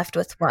 And then left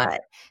with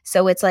what?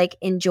 So it's like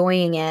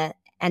enjoying it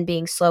and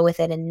being slow with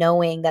it, and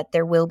knowing that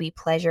there will be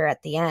pleasure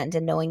at the end,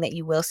 and knowing that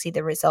you will see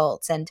the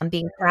results, and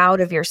being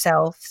proud of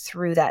yourself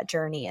through that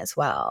journey as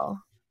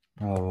well.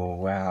 Oh,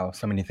 wow.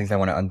 So many things I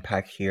want to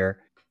unpack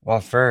here.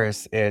 Well,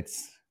 first,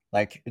 it's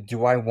like,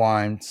 do I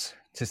want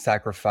to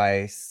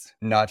sacrifice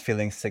not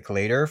feeling sick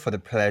later for the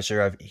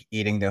pleasure of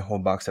eating the whole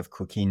box of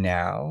cookie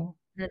now?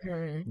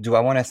 Mm-hmm. Do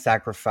I want to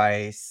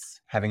sacrifice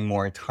having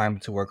more time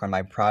to work on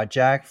my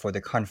project for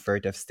the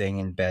comfort of staying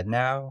in bed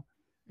now?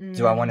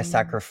 Do I want to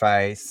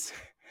sacrifice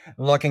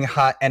looking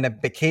hot in a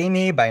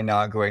bikini by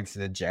not going to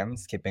the gym,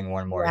 skipping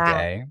one more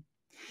day?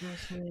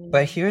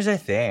 But here's the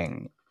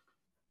thing.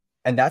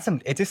 And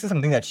this is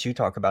something that you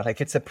talk about. Like,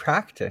 it's a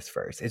practice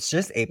first. It's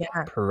just a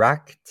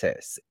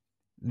practice.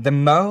 The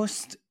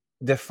most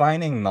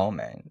defining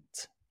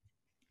moment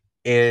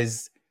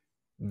is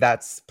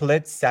that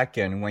split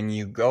second when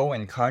you go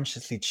and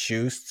consciously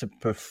choose to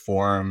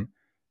perform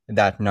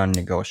that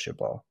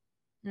non-negotiable.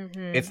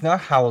 Mm-hmm. It's not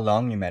how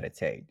long you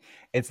meditate.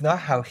 It's not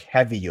how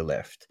heavy you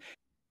lift.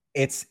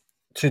 It's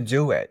to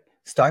do it.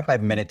 Start by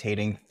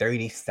meditating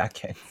 30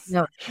 seconds.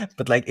 No.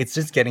 But like, it's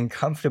just getting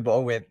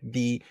comfortable with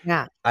the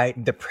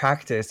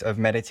practice of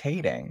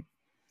meditating.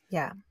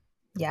 Yeah.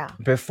 Yeah.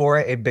 Before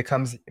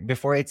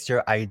it's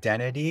your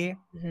identity,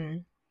 Mm-hmm.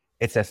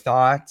 it's a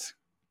thought.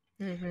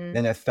 Mm-hmm.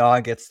 Then a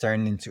thought gets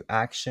turned into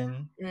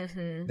action.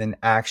 Mm-hmm.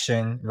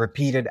 Then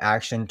repeated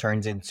action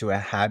turns into a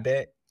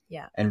habit.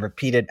 Yeah. And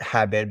repeated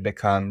habit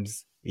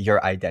becomes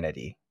your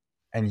identity.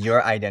 And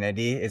your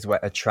identity is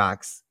what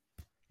attracts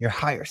your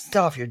higher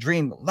self, your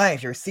dream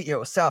life, your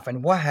CEO self,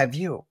 and what have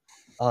you.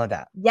 All of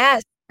that.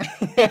 Yes.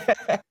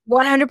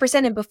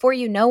 100%. And before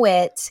you know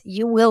it,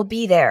 you will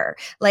be there.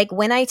 Like,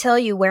 when I tell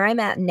you where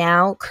I'm at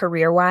now,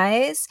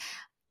 career-wise,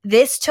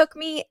 this took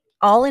me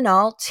all in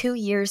all 2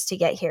 years to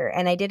get here.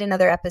 And I did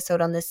another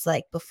episode on this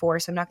like before,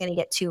 so I'm not going to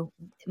get too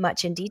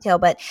much in detail,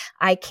 but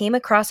I came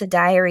across a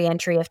diary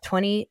entry of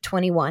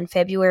 2021,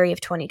 February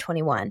of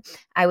 2021.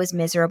 I was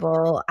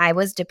miserable. I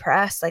was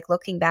depressed. Like,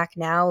 looking back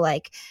now,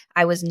 like,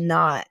 I was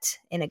not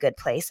in a good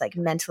place, like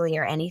mentally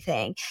or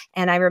anything.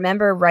 And I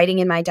remember writing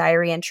in my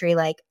diary entry,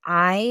 like,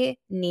 I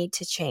need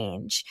to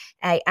change.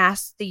 I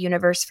asked the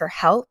universe for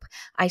help.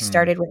 I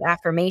started with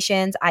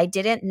affirmations. I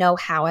didn't know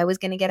how I was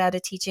going to get out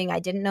of teaching. I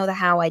didn't know the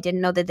how. I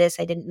didn't know the this.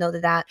 I didn't know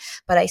the that.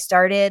 But I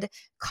started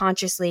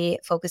consciously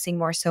focusing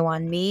more so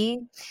on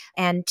me.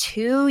 And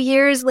 2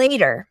 years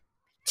later,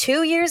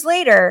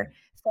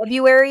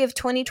 February of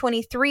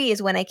 2023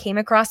 is when I came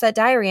across that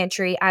diary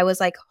entry. I was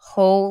like,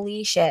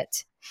 holy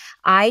shit.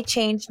 I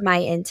changed my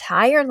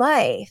entire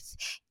life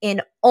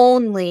in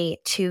only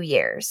 2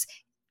 years.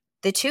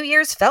 The 2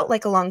 years felt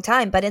like a long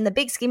time, but in the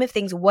big scheme of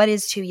things, what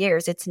is 2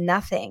 years? It's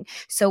nothing.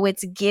 So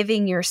it's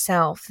giving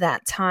yourself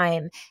that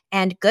time,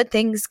 and good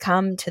things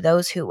come to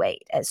those who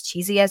wait. As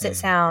cheesy as it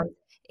sounds,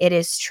 it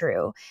is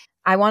true.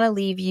 I want to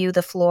leave you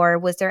the floor.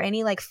 Was there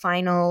any like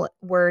final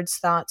words,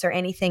 thoughts, or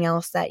anything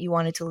else that you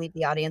wanted to leave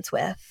the audience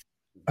with?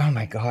 Oh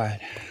my God.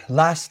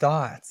 Last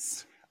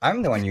thoughts.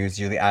 I'm the one who's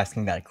usually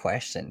asking that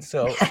question.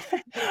 So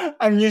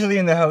I'm usually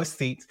in the host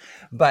seat.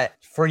 But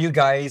for you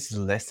guys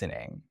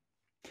listening,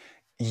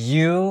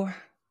 you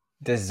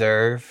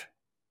deserve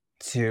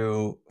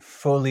to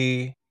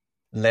fully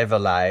live a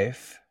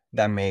life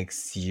that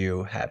makes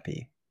you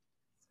happy.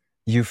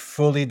 You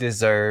fully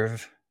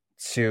deserve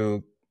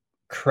to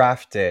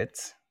craft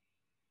it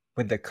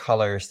with the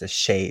colors, the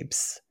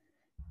shapes,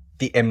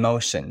 the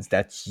emotions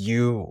that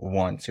you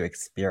want to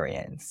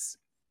experience.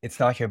 It's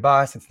not your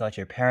boss, it's not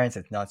your parents,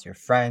 it's not your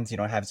friends. You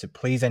don't have to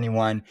please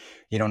anyone.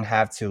 You don't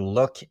have to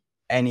look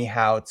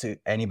anyhow to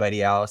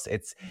anybody else.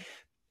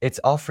 It's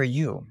all for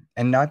you.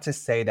 And not to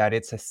say that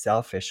it's a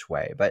selfish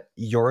way, but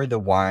you're the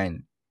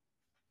one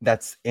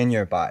that's in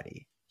your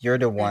body. You're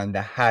the one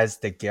that has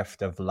the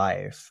gift of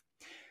life.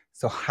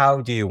 So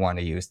how do you want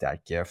to use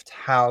that gift?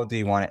 How do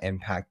you want to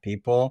impact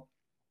people?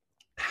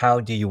 How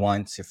do you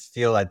want to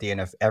feel at the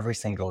end of every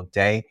single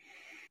day?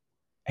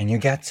 And you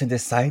get to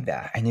decide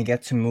that, and you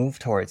get to move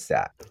towards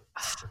that.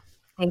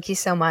 Thank you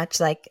so much.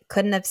 Like,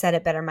 couldn't have said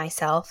it better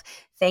myself.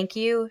 Thank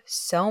you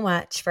so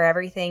much for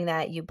everything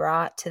that you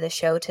brought to the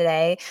show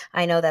today.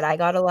 I know that I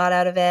got a lot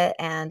out of it,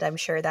 and I'm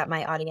sure that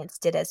my audience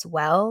did as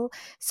well.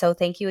 So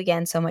thank you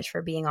again so much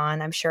for being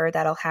on. I'm sure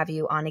that I'll have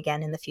you on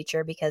again in the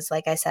future because,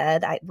 like I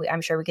said,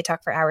 I'm sure we could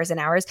talk for hours and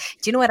hours.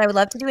 Do you know what? I would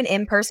love to do an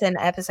in-person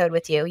episode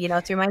with you,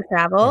 through my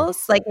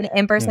travels, like an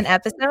in-person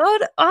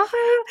episode. Oh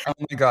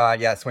my God,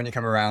 yes, when you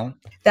come around.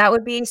 That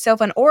would be so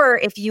fun. Or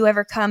if you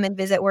ever come and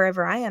visit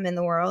wherever I am in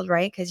the world,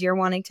 right? Because you're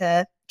wanting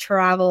to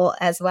travel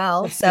as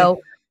well. So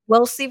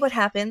we'll see what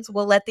happens.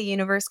 We'll let the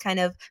universe kind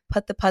of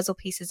put the puzzle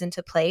pieces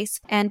into place.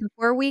 And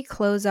before we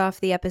close off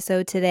the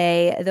episode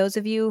today, those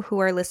of you who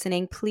are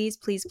listening, please,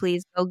 please,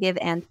 please go give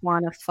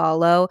Antoine a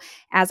follow.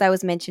 As I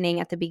was mentioning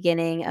at the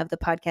beginning of the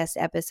podcast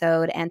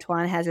episode,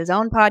 Antoine has his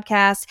own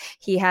podcast.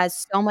 He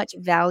has so much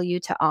value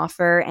to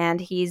offer,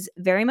 and he's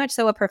very much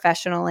so a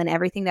professional in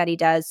everything that he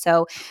does.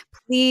 So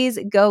please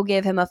go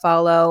give him a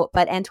follow.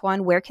 But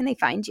Antoine, where can they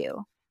find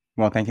you?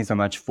 Well, thank you so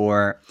much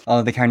for all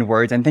of the kind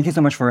words. And thank you so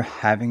much for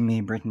having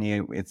me,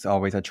 Brittany. It's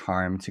always a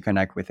charm to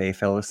connect with a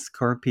fellow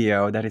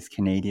Scorpio that is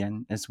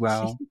Canadian as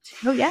well.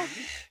 Oh, yeah.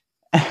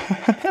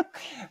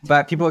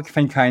 But people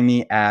can find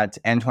me at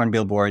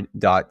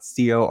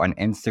AntoineBilbord.co on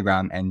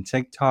Instagram and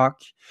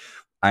TikTok.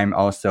 I'm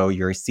also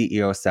Your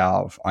CEO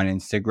Self on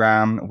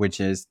Instagram, which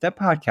is the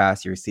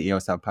podcast, Your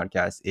CEO Self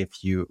podcast.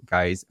 If you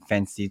guys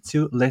fancy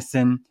to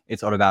listen,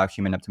 it's all about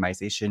human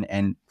optimization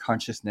and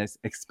consciousness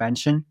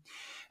expansion.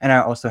 And I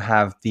also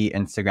have the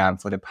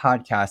Instagram for the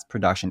podcast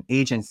production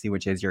agency,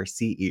 which is Your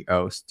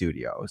CEO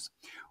Studios.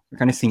 We're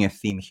kind of seeing a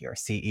theme here,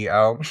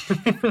 CEO.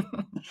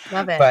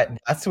 Love it. But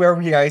that's where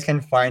you guys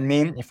can find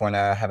me. If you want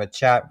to have a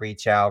chat,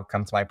 reach out,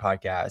 come to my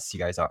podcast. You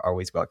guys are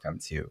always welcome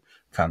to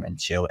come and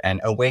chill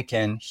and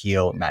awaken,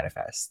 heal,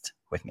 manifest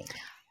with me.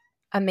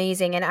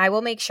 Amazing. And I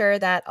will make sure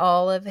that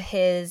all of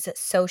his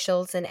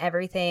socials and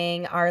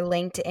everything are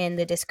linked in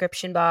the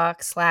description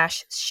box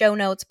 / show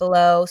notes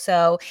below.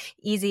 So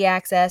easy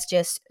access,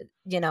 just,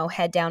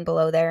 head down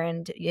below there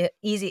and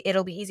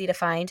it'll be easy to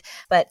find.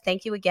 But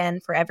thank you again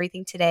for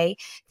everything today.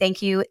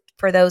 Thank you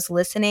for those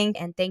listening.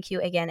 And thank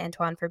you again,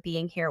 Antoine, for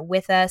being here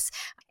with us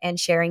and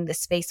sharing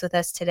this space with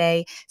us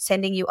today.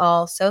 Sending you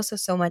all so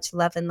much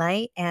love and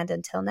light. And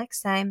until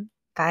next time,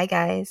 bye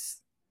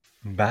guys.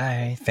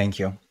 Bye. Thank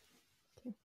you.